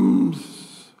pilgrims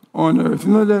on earth.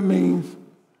 You know what that means?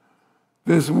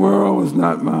 This world is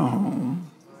not my home.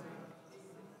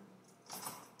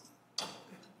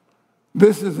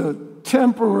 This is a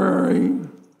temporary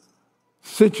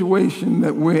situation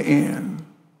that we're in.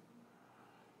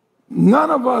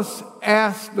 None of us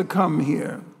asked to come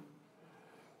here.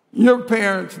 Your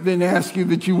parents didn't ask you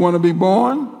that you want to be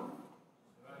born.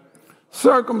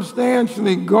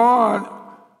 Circumstantially, God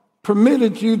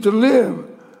permitted you to live.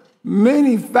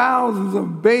 Many thousands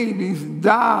of babies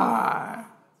die,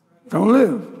 don't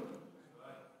live.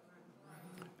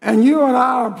 And you and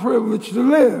I are privileged to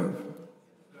live.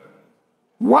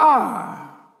 Why?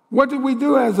 What did we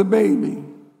do as a baby?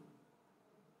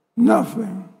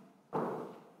 Nothing.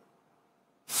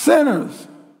 Sinners,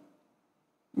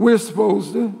 we're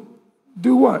supposed to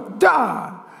do what?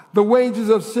 Die. The wages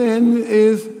of sin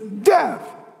is death.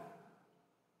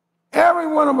 Every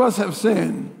one of us have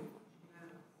sinned.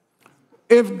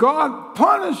 If God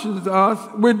punishes us,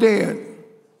 we're dead.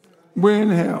 We're in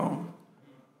hell.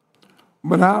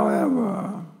 But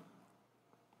however,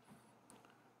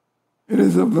 it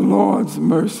is of the Lord's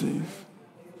mercies.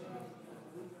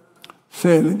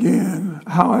 Say it again.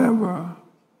 However,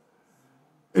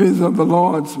 it is of the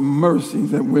Lord's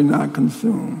mercies that we're not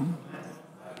consumed.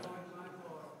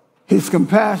 His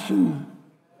compassion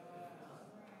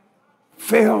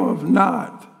faileth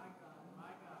not.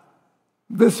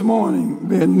 This morning,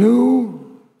 they're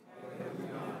new.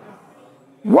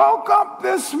 Woke up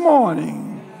this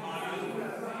morning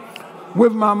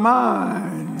with my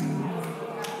mind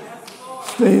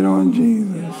stayed on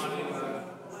Jesus.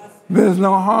 There's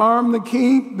no harm to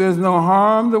keep. There's no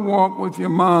harm to walk with your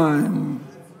mind.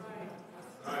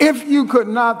 If you could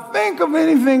not think of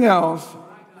anything else,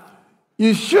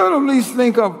 you should at least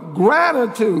think of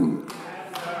gratitude.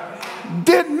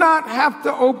 Did not have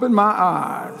to open my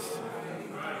eyes.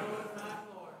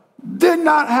 Did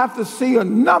not have to see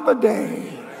another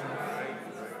day.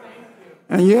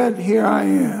 And yet here I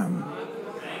am.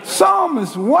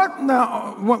 Psalmist, what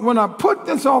now? When I put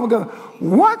this all together,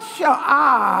 what shall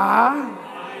I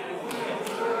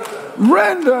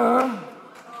render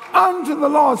unto the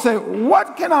Lord? Say,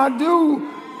 what can I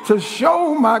do to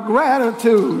show my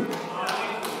gratitude?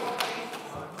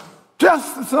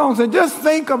 Just the song said, just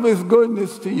think of his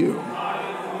goodness to you.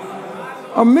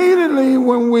 Immediately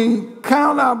when we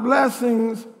count our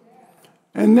blessings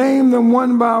and name them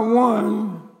one by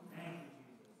one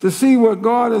to see what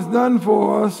God has done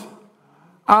for us,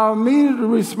 our immediate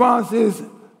response is,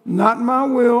 not my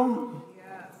will,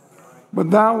 but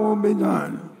thy will be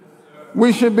done.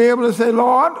 We should be able to say,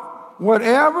 Lord,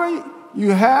 whatever you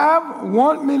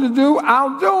want me to do,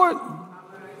 I'll do it.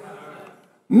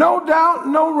 No doubt,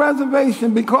 no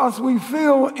reservation, because we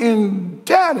feel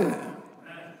indebted.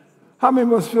 How many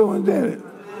of us feel indebted?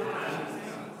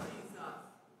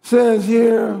 Says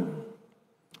here,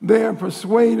 they are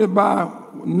persuaded by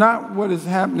not what is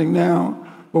happening now,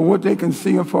 but what they can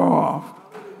see afar off.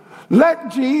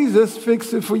 Let Jesus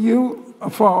fix it for you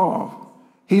afar off.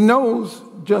 He knows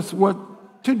just what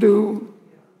to do.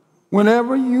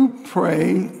 Whenever you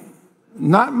pray,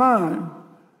 not mine,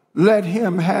 let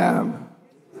him have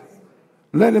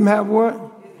what?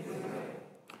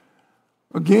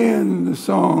 Again, the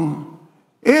song,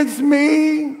 it's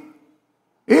me,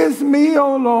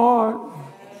 oh Lord,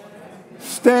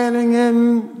 standing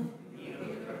in.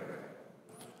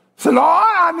 Say, Lord,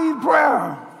 I need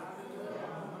prayer.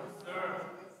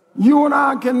 You and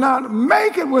I cannot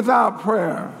make it without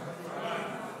prayer.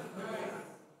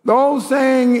 The old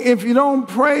saying, if you don't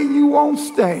pray, you won't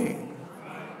stay.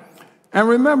 And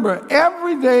remember,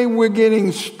 every day we're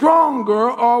getting stronger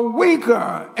or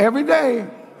weaker. Every day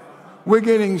we're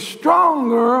getting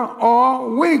stronger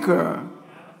or weaker.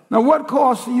 Now, what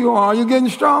course are you on? Are you getting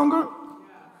stronger?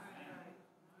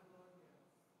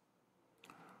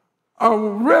 A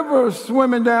river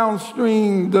swimming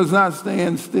downstream does not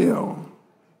stand still.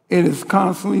 It is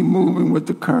constantly moving with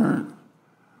the current.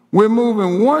 We're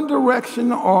moving one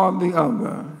direction or the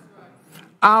other.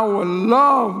 Our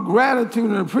love, gratitude,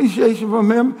 and appreciation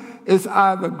from him is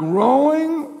either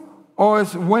growing or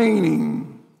it's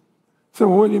waning. So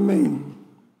what do you mean?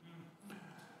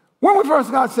 When we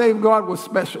first got saved, God was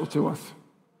special to us.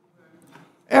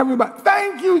 Everybody,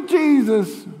 thank you,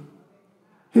 Jesus.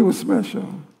 He was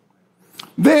special.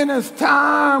 Then as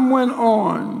time went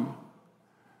on,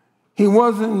 he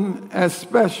wasn't as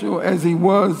special as he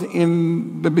was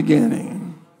in the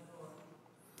beginning.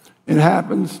 It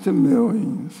happens to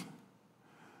millions.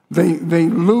 They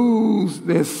lose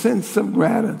their sense of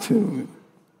gratitude.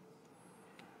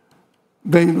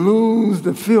 They lose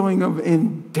the feeling of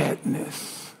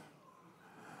indebtedness.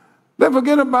 They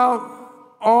forget about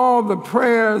all the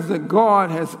prayers that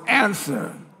God has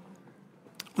answered.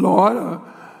 Lord,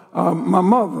 my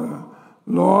mother.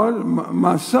 Lord,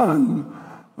 my son.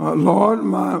 Lord,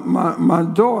 my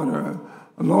daughter.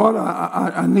 Lord,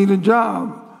 I need a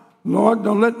job. Lord,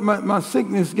 don't let my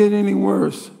sickness get any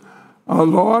worse.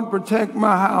 Lord, protect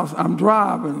my house. I'm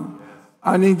driving.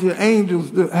 I need your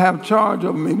angels to have charge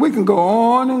of me. We can go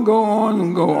on and go on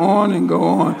and go on and go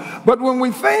on. But when we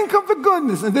think of the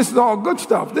goodness, and this is all good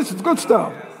stuff. This is good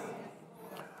stuff.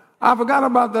 I forgot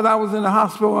about that. I was in the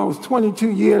hospital. I was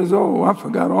 22 years old. I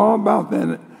forgot all about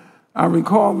that. I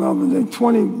recall the other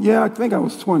day, I think I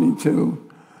was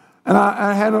 22. And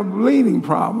I had a bleeding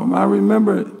problem. I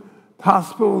remember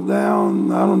hospital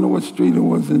down, I don't know what street it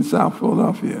was in South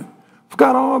Philadelphia.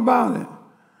 Forgot all about it.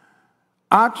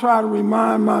 I try to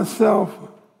remind myself,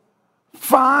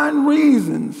 find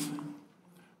reasons,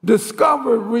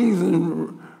 discover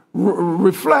reasons,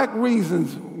 reflect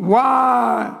reasons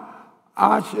why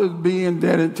I should be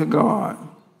indebted to God.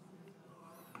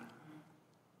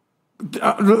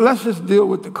 Let's just deal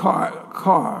with the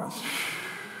cars.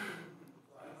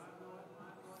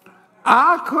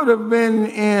 I could have been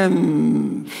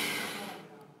in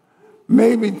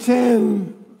maybe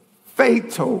 10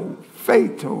 fatal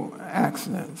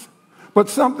accidents, but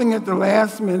something at the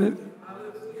last minute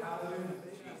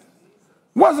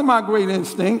wasn't my great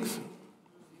instincts.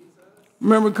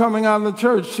 Remember coming out of the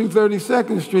church,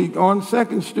 232nd Street, on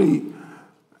 2nd Street,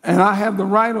 and I have the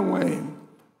right of way.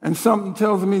 And something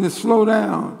tells me to slow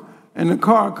down. And the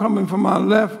car coming from my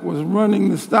left was running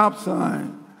the stop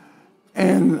sign.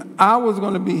 And I was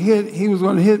going to be hit. He was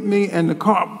going to hit me. And the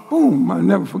car, boom, I'll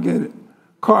never forget it.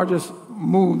 Car just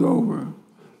moved over.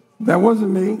 That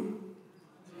wasn't me.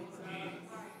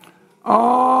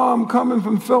 Oh, I'm coming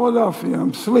from Philadelphia.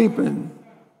 I'm sleeping.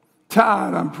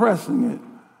 Tired. I'm pressing it.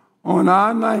 On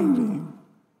I-90,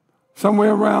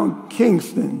 somewhere around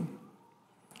Kingston.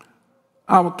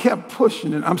 I kept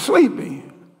pushing it. I'm sleepy,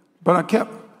 but I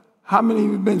kept, how many of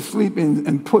you have been sleeping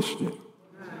and pushed it?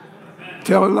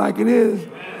 Tell it like it is.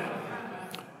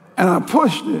 And I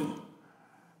pushed it.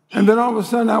 And then all of a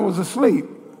sudden I was asleep.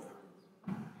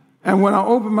 And when I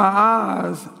opened my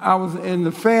eyes, I was in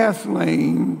the fast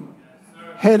lane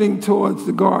heading towards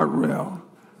the guardrail.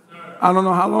 I don't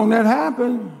know how long that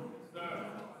happened,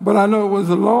 but I know it was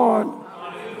the Lord.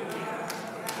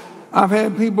 I've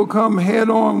had people come head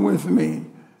on with me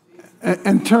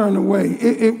and turn away.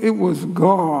 It was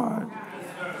God.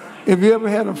 If you ever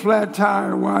had a flat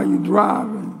tire while you're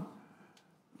driving,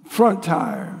 front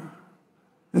tire,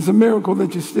 it's a miracle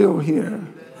that you're still here.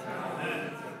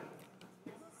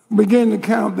 Begin to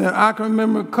count that. I can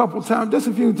remember a couple times, just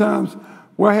a few times,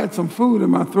 where I had some food in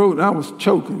my throat and I was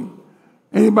choking.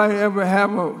 Anybody ever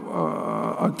have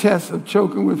a test of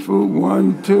choking with food?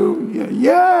 1, 2,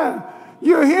 yeah.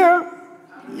 You're here.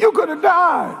 You could have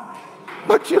died,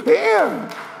 but you're here.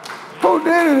 Who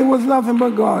did it? It was nothing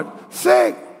but God.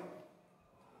 Sick.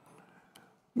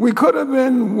 We could have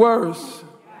been worse,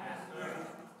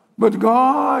 but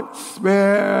God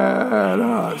spared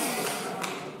us.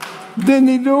 Didn't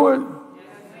he do it?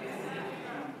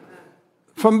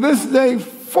 From this day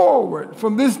forward,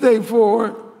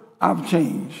 I've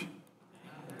changed.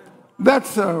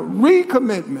 That's a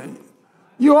recommitment.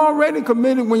 You already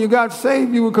committed when you got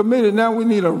saved, you were committed. Now we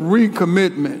need a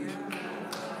recommitment.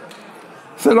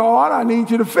 Say, Lord, I need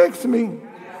you to fix me.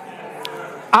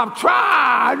 I've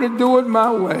tried to do it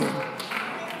my way.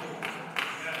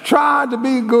 Tried to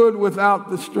be good without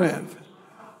the strength.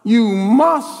 You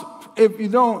must, if you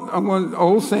don't, I'm going to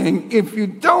old saying, if you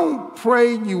don't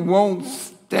pray, you won't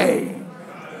stay.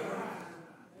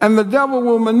 And the devil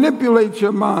will manipulate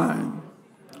your mind.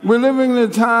 We're living in a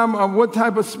time of what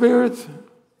type of spirits?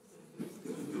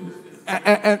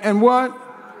 And what?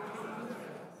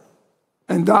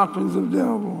 And doctrines of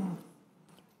devil.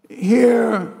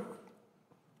 Here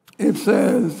it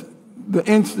says the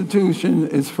institution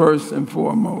is first and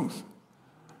foremost.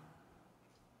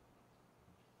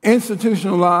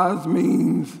 Institutionalized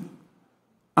means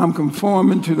I'm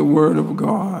conforming to the Word of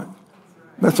God.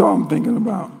 That's all I'm thinking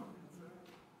about.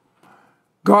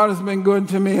 God has been good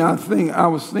to me. I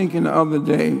was thinking the other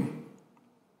day,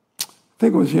 I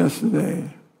think it was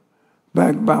yesterday,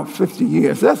 back about 50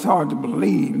 years. That's hard to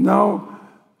believe. No,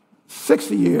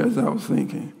 60 years I was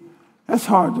thinking. That's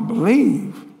hard to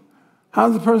believe. How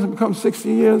does a person become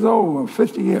 60 years old or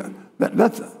 50 years? I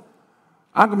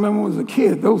can remember when I was a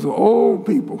kid, those were old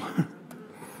people.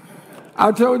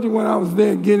 I told you when I was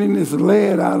there getting this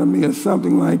lead out of me or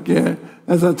something like that,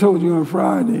 as I told you on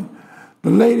Friday. The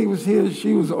lady was here,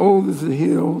 she was old as the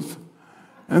hills.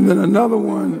 And then another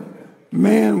one,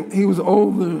 man, he was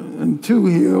older than 2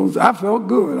 hills. I felt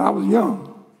good, I was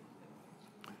young.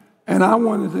 And I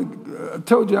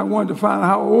told you I wanted to find out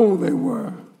how old they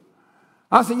were.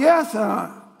 I said, yes,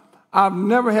 I've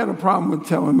never had a problem with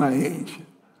telling my age.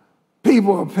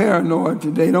 People are paranoid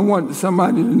today, don't want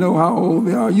somebody to know how old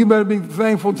they are. You better be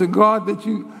thankful to God that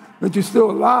you're still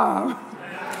alive.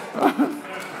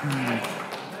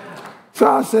 So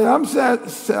I said, I'm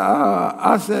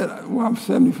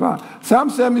 75. So I'm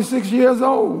 76 years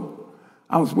old.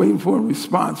 I was waiting for a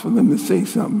response for them to say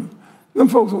something. Them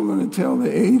folks were going to tell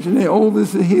their age, and they're old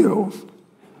as the hills.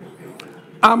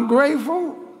 I'm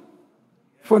grateful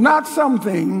for not some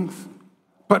things,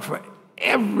 but for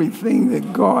everything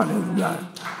that God has done.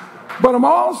 But I'm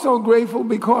also grateful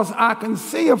because I can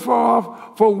see afar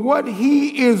off for what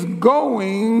He is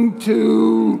going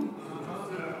to.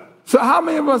 So how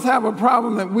many of us have a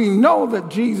problem that we know that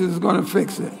Jesus is going to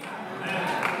fix it?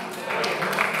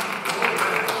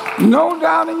 No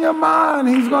doubt in your mind,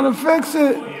 He's going to fix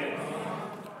it.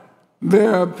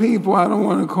 There are people, I don't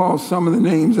want to call some of the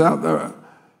names out there,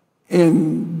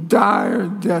 in dire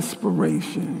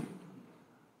desperation,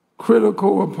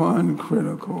 critical upon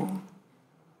critical.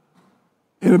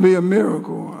 It'll be a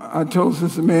miracle. I told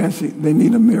Sister Massey, they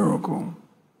need a miracle.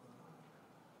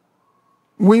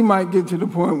 We might get to the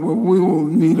point where we will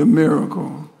need a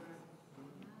miracle.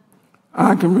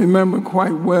 I can remember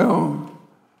quite well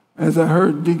as I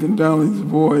heard Deacon Donnelly's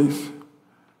voice.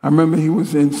 I remember he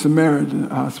was in Samaritan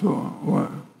Hospital.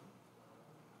 What?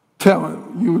 Tell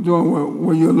him, you were doing what?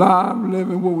 Were you alive,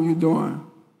 living? What were you doing?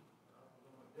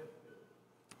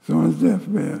 So on his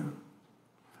deathbed.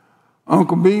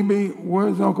 Uncle BB,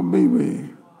 where's Uncle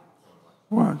BB?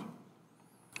 What?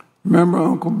 Remember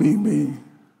Uncle BB?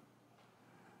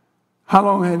 How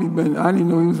long had he been? I didn't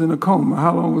know he was in a coma.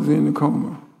 How long was he in the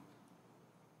coma?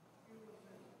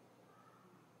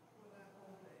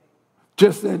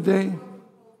 Just that day?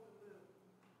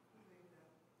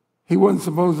 He wasn't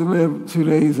supposed to live 2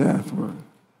 days afterward.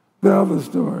 The other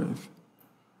stories.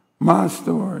 My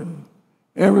story.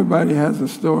 Everybody has a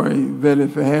story that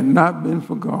if it had not been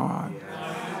for God.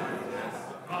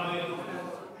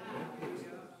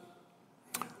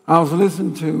 I was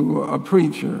listening to a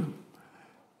preacher.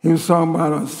 He was talking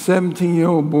about a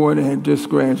 17-year-old boy that had just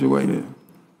graduated.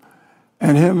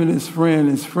 And him and his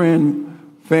friend,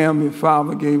 family,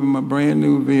 father gave him a brand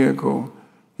new vehicle.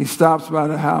 He stops by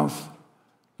the house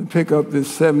to pick up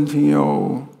this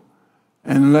 17-year-old,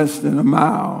 and less than a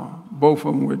mile, both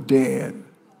of them were dead.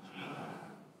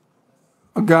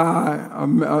 A guy,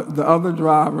 the other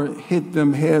driver, hit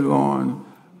them head-on.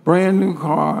 Brand new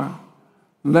car,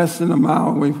 less than a mile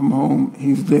away from home,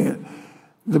 he's dead.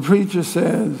 The preacher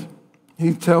says,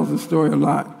 he tells the story a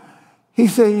lot. He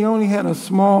said he only had a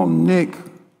small nick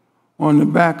on the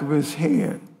back of his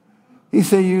head. He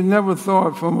said you never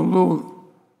thought from a little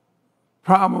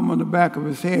problem on the back of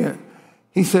his head.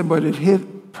 He said, but it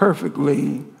hit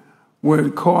perfectly where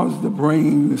it caused the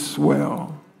brain to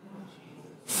swell.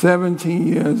 17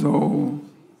 years old,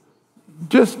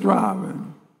 just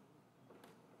driving.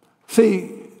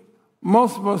 See,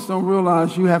 most of us don't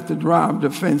realize you have to drive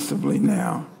defensively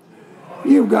now.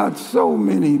 You've got so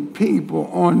many people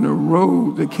on the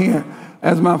road that can't,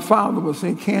 as my father would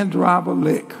say, can't drive a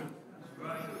lick.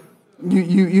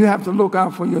 You have to look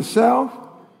out for yourself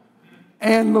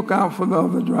and look out for the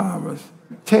other drivers.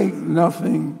 Take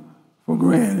nothing for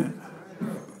granted.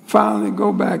 Finally,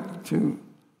 go back to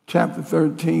chapter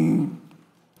 13.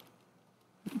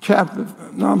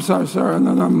 I'm sorry.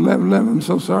 No, I'm 11. I'm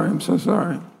so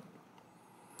sorry.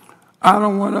 I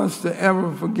don't want us to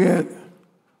ever forget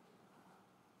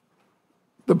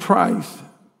the price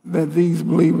that these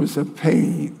believers have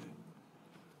paid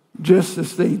just to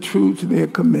stay true to their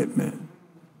commitment.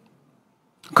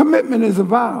 Commitment is a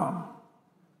vow.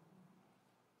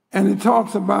 And it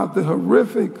talks about the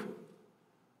horrific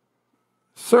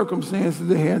circumstances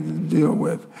they had to deal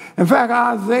with. In fact,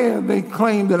 Isaiah, they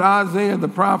claim that Isaiah, the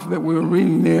prophet that we were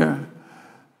reading there,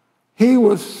 he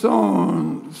was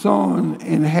sawn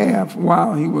in half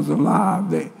while he was alive.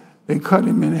 They cut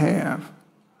him in half.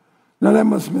 Now, that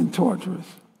must have been torturous.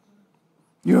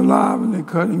 You're alive and they're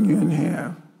cutting you in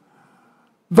half.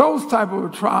 Those type of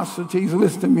atrocities,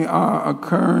 listen to me, are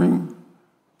occurring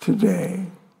today,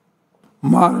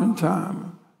 modern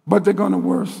time, but they're going to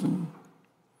worsen.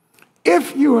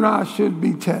 If you and I should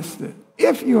be tested,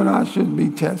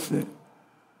 we've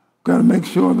got to make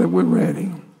sure that we're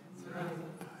ready.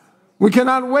 We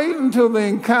cannot wait until the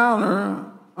encounter,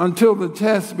 until the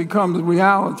test becomes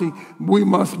reality. We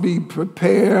must be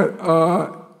prepared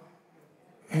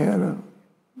ahead of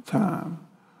time.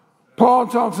 Paul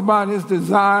talks about his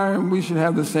desire, and we should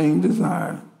have the same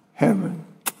desire, heaven.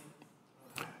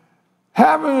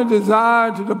 Having a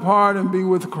desire to depart and be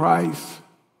with Christ.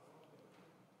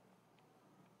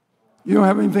 You don't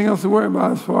have anything else to worry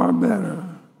about, it's far better.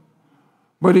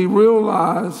 But he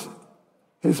realized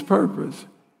his purpose.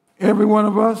 Every one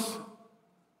of us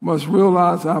must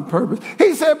realize our purpose.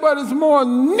 He said, but it's more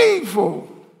needful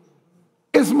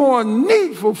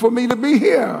for me to be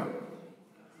here.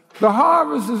 The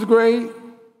harvest is great.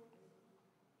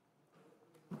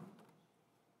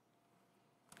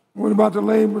 What about the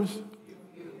laborers?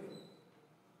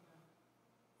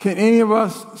 Can any of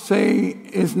us say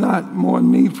it's not more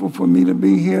needful for me to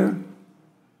be here?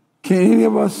 Can any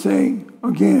of us say,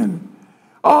 again,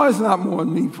 oh, it's not more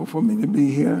needful for me to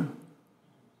be here?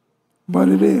 But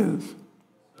it is.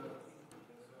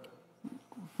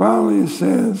 Finally, it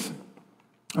says,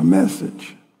 a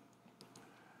message.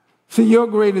 See, your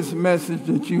greatest message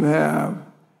that you have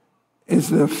is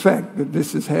the effect that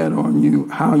this has had on you,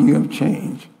 how you have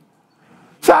changed.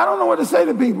 So I don't know what to say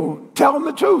to people. Tell them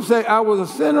the truth. Say, I was a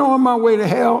sinner on my way to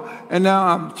hell, and now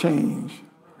I've changed.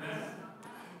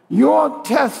 Your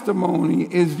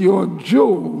testimony is your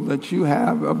jewel that you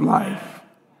have of life.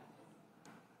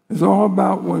 It's all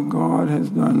about what God has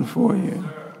done for you.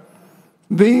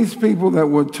 These people that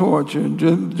were tortured,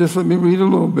 just let me read a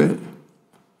little bit.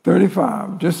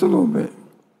 35, just a little bit.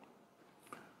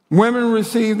 Women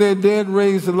received their dead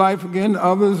raised to life again.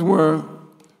 Others were.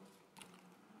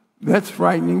 That's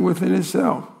frightening within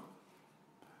itself.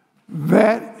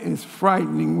 That is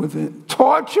frightening within.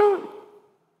 Torture?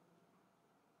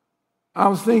 I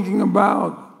was thinking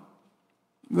about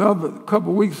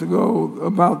couple weeks ago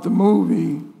about the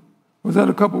movie. Was that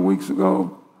a couple weeks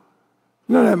ago?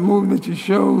 You know that movie that you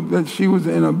showed that she was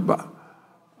in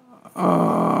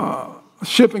a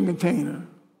shipping container?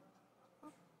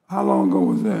 How long ago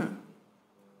was that?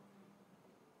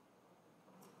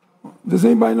 Does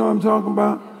anybody know what I'm talking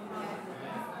about?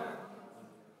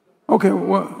 Okay,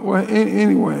 well,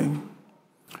 anyway,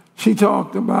 she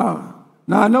talked about,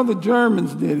 now I know the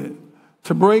Germans did it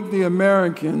to break the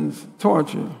Americans'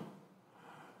 torture.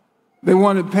 They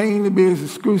wanted pain to be as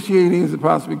excruciating as it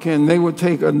possibly can. They would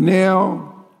take a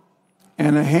nail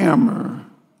and a hammer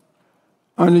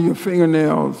under your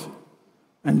fingernails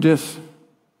and just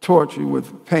torture you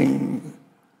with pain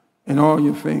in all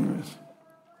your fingers.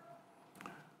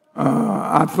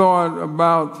 I thought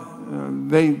about,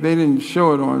 they didn't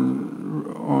show it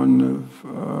on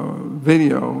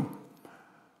video,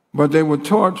 but they were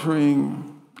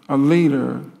torturing a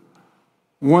leader.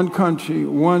 One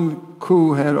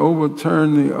coup had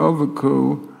overturned the other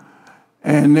coup,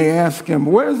 and they asked him,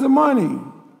 where's the money?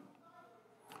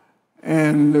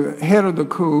 And the head of the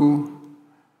coup,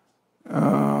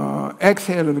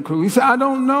 ex-head of the coup, he said, I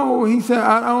don't know. He said,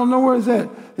 I don't know where it's at.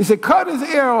 He said, cut his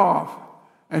ear off.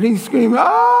 And he's screaming,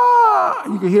 ah!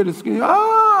 You could hear the scream,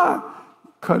 ah!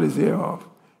 Cut his ear off.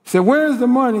 He said, where's the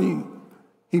money?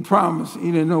 He promised.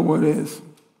 He didn't know what it is.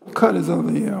 Cut his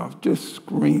other ear off, just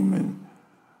screaming,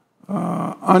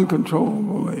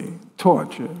 uncontrollably,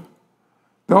 torture.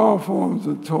 There are all forms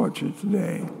of torture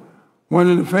today.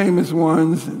 One of the famous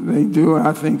ones they do,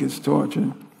 I think it's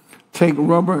torture. Take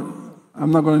rubber,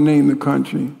 I'm not going to name the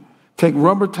country, take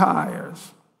rubber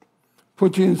tires,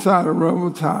 put you inside of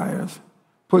rubber tires,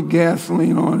 put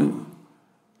gasoline on it,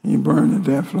 and you burn to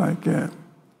death like that.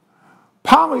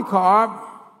 Polycarp,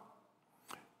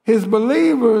 his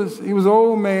believers, he was an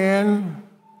old man,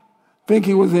 I think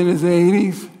he was in his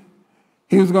 80s.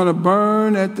 He was going to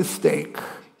burn at the stake,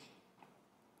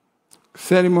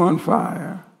 set him on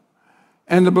fire.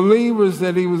 And the believers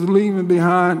that he was leaving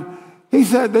behind, they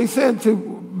said to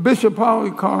Bishop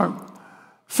Polycarp,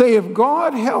 say, if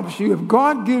God helps you, if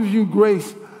God gives you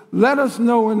grace, let us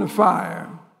know in the fire.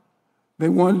 They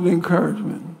wanted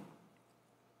encouragement.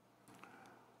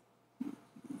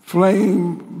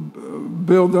 Flame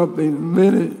built up, they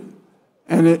lit it,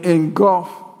 and it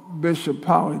engulfed Bishop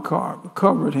Polycarp,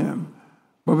 covered him.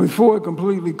 But before it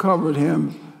completely covered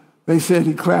him, they said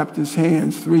he clapped his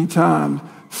hands 3 times,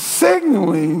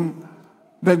 signaling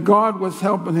that God was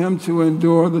helping him to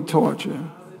endure the torture.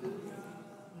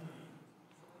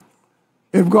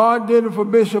 If God did it for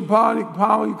Bishop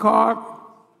Polycarp,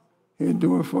 he'd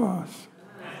do it for us.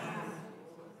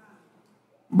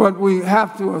 But we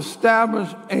have to establish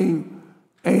what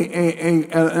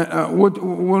I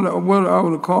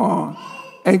would call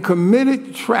a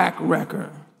committed track record.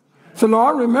 So,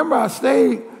 Lord, remember I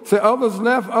stayed. Say others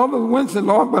left, others went. Said,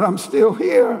 Lord, but I'm still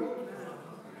here.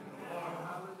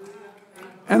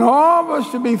 And all of us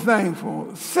should be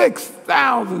thankful.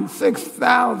 6,000,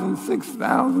 6,000,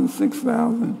 6,000,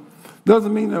 6,000.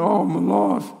 Doesn't mean that all of them are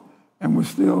lost, and we're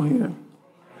still here.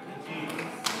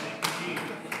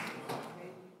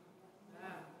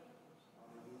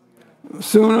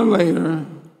 Sooner or later,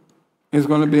 it's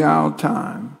going to be our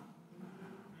time.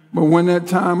 But when that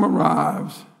time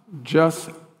arrives, just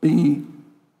be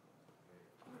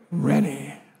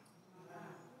ready.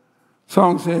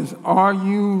 Song says, are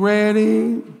you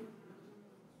ready?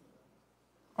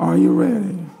 Are you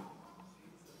ready?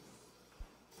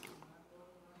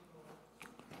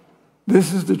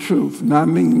 This is the truth, and I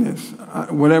mean this.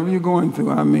 Whatever you're going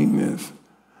through, I mean this.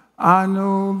 I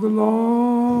know the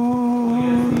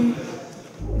Lord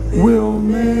will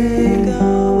make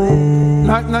a way.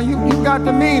 Now you've got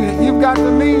to mean it. You've got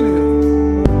to mean it.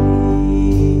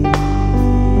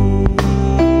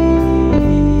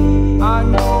 I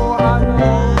know.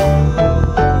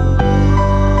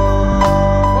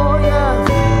 Oh, yes.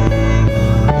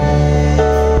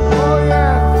 Oh,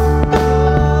 yes.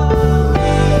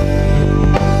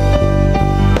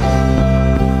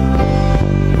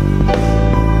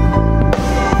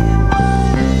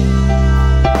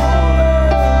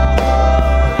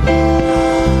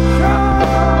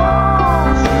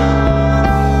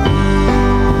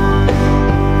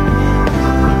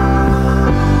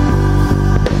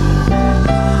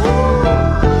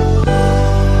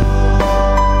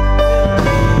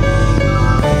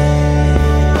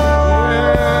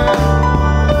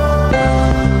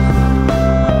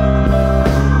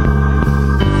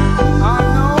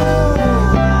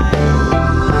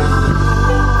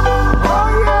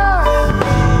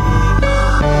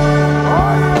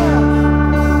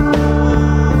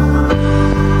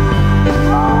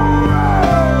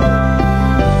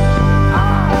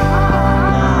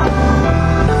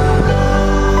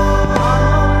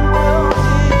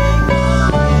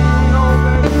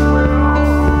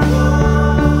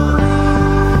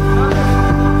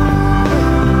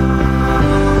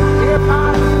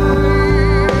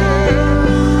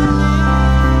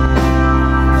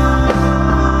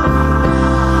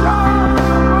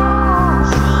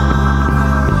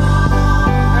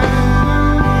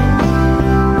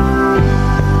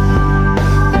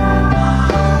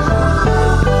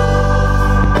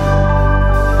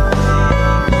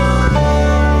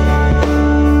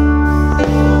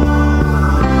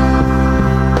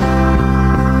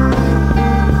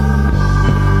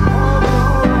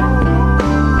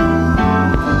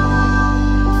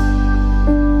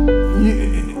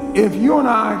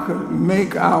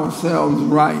 Make ourselves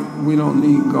right, we don't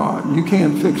need God. You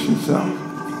can't fix yourself.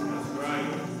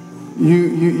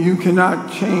 You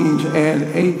cannot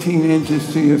add 18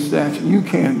 inches to your stature. You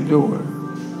can't do it.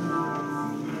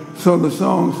 So the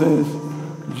song says,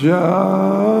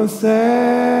 just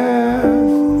as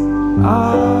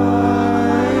I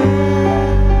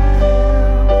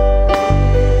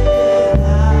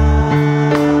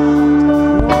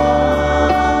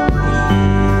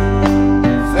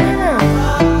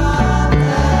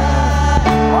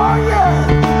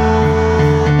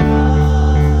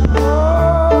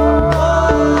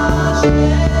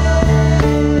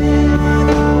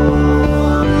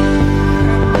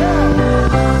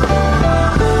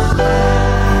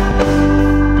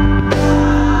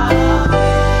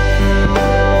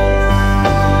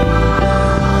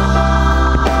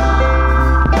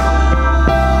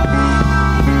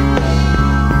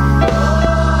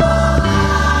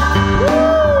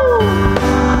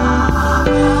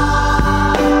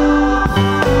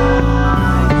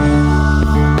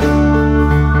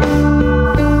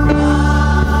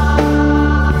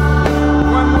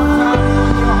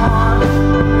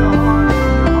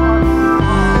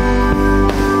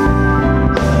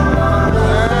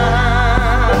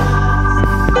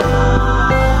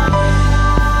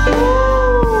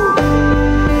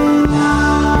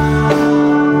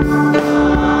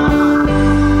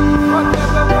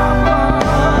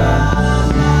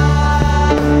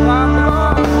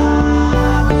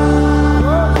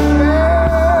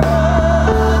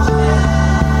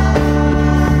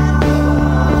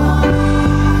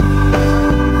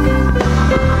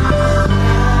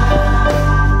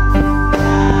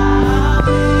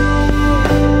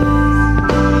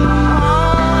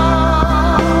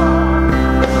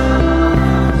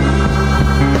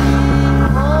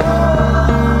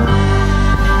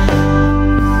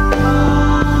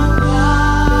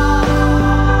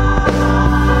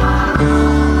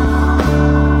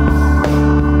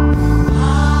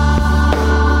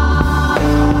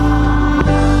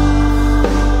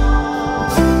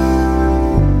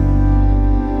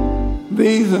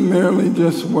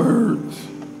just words,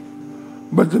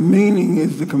 but the meaning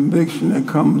is the conviction that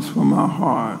comes from our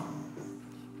heart.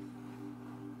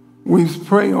 We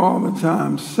pray all the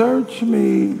time, search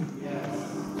me,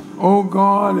 O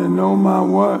God, and know my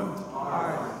what?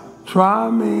 Try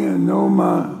me and know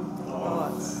my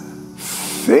thoughts.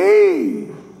 See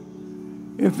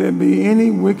if there be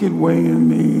any wicked way in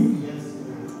me,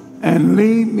 and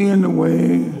lead me in the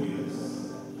way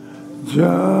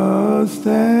just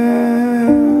as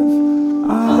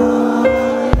I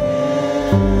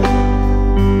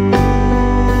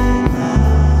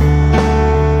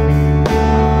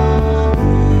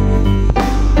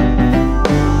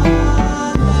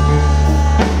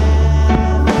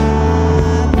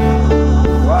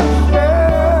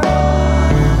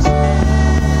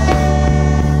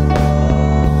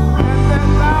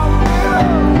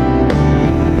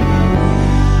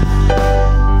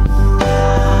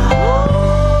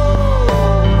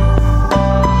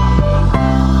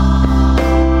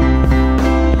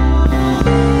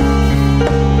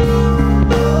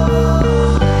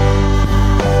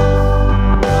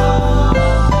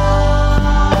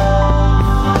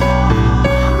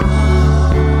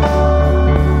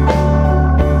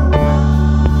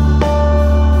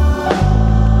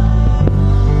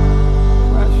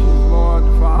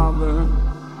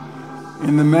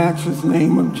matchless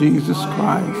name of Jesus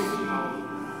Christ.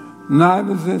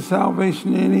 Neither is there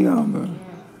salvation in any other.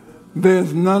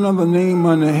 There's none other name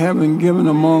under heaven given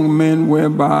among men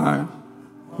whereby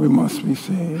we must be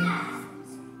saved.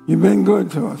 You've been good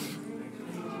to us.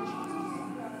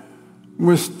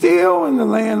 We're still in the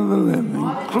land of the living.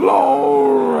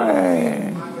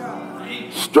 Glory.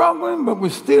 Struggling, but we're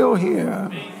still here.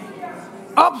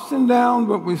 Ups and downs,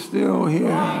 but we're still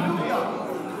here.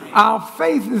 Our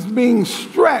faith is being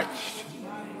stretched,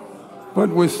 but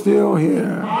we're still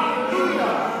here.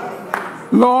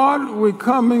 Lord, we're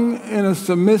coming in a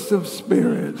submissive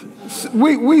spirit.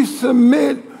 We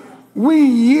submit, we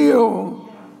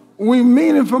yield, we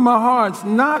mean it from our hearts.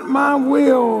 Not my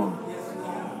will,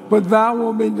 but thy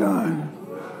will be done.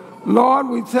 Lord,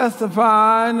 we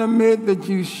testify and admit that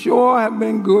you sure have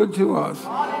been good to us.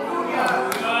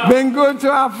 Been good to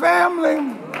our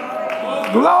family.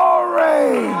 Glory.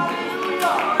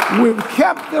 We've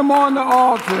kept them on the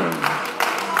altar,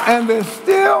 and they're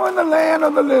still in the land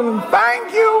of the living.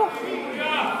 Thank you.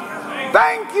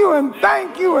 Thank you and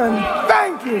thank you and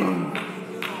thank you.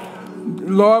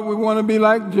 Lord, we want to be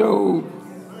like Job,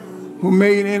 who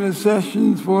made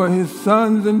intercessions for his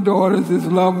sons and daughters, his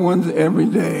loved ones every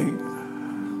day.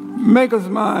 Make us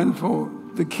mindful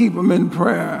to keep them in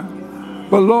prayer.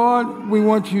 But Lord, we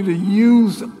want you to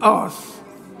use us.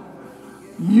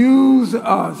 Use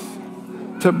us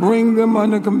to bring them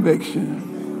under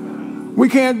conviction. We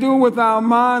can't do it with our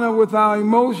mind or with our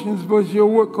emotions, but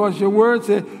because your word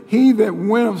said, he that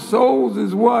winneth souls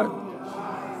is what?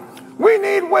 We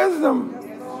need wisdom.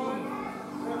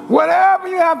 Whatever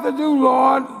you have to do,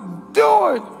 Lord, do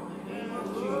it.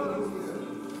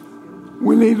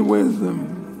 We need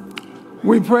wisdom.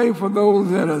 We pray for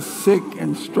those that are sick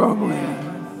and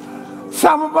struggling.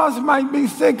 Some of us might be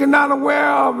sick and not aware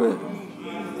of it.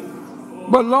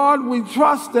 But Lord, we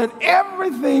trust that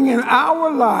everything in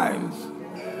our lives,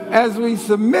 as we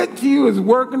submit to you, is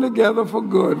working together for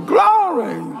good.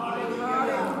 Glory!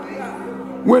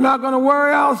 We're not going to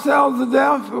worry ourselves to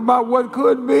death about what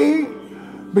could be,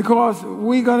 because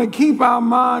we're going to keep our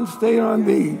mind stayed on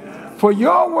thee. For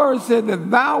your word said that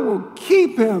thou wilt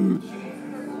keep him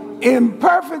in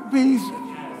perfect peace,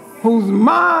 whose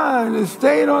mind is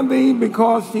stayed on thee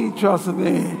because he trusteth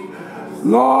thee.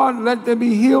 Lord, let there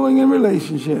be healing in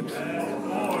relationships.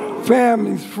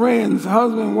 Families, friends,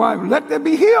 husband, wife, let there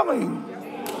be healing.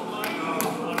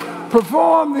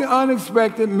 Perform the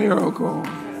unexpected miracle.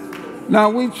 Now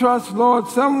we trust, Lord,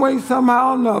 some way,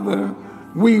 somehow or another,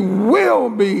 we will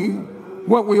be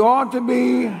what we ought to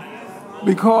be,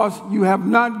 because you have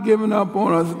not given up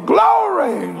on us.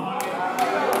 Glory!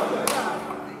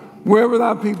 Wherever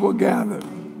thy people gather,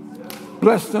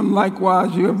 bless them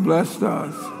likewise you have blessed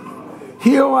us.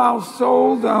 Heal our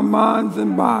souls, our minds,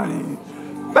 and bodies.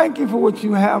 Thank you for what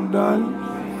you have done.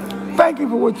 Thank you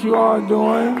for what you are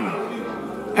doing.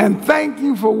 And thank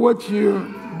you for what you're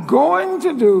going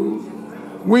to do.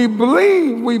 We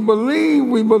believe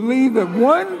that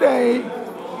one day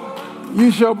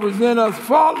you shall present us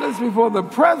faultless before the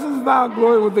presence of our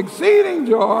glory with exceeding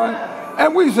joy.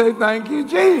 And we say, thank you,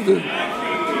 Jesus.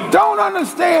 Don't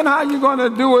understand how you're going to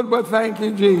do it, but thank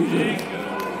you, Jesus.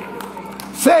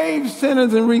 Save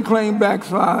sinners and reclaim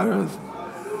backsliders.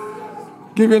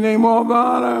 Give your name all the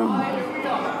honor,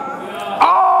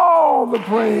 all the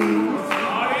praise,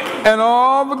 and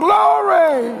all the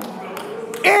glory.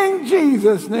 In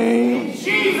Jesus' name. In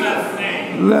Jesus'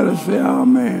 name. Let us say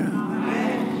amen.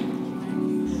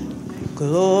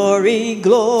 Glory,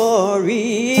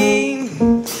 glory,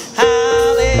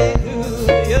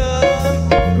 hallelujah.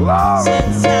 Glory.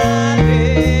 Since I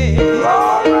laid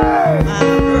my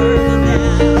burden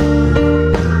down.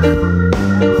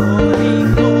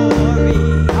 Glory,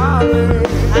 glory,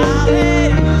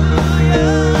 hallelujah.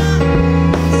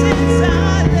 Since I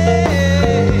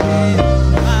laid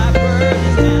my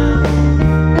burden down.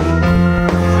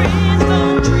 Friends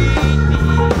don't treat me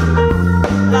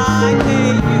like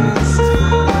they used to.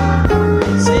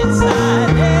 Since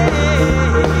I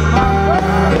laid my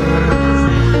burdens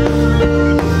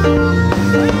down,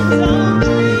 friends don't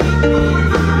treat me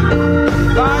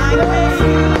like they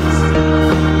used to.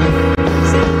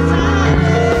 Since I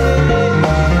laid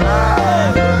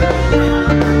my burdens down,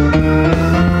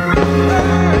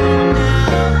 burden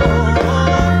down,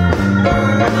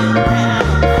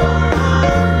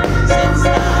 Lord, since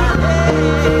I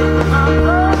laid my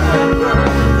burden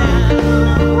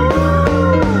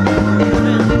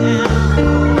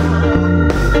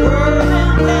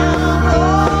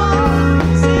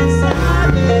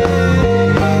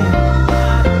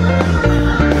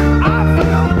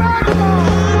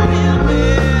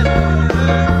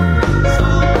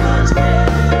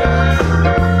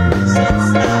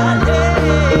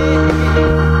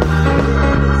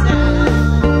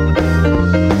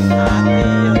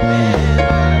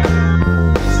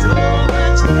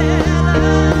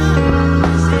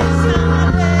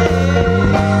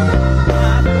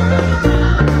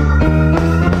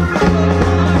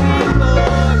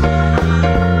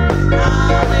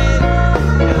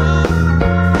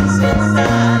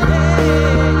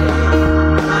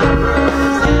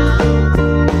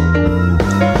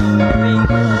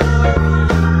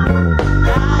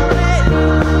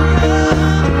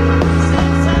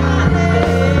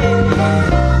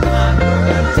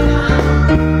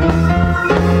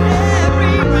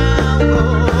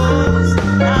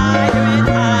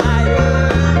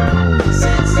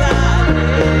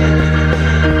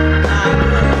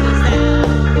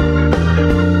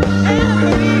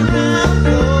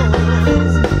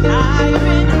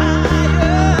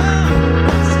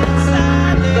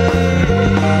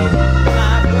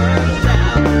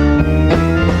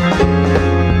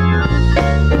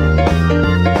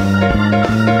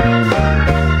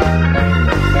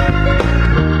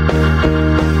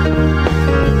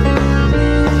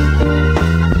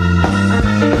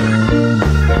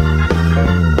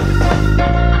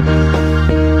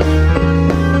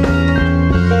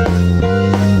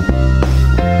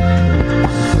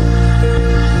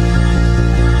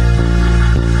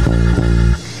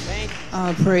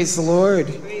Praise the Lord.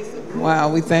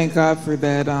 Wow, we thank God for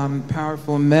that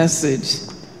powerful message.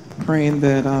 Praying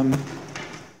that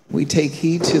we take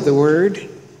heed to the word.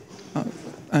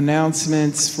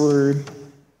 Announcements for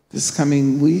this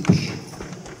coming week.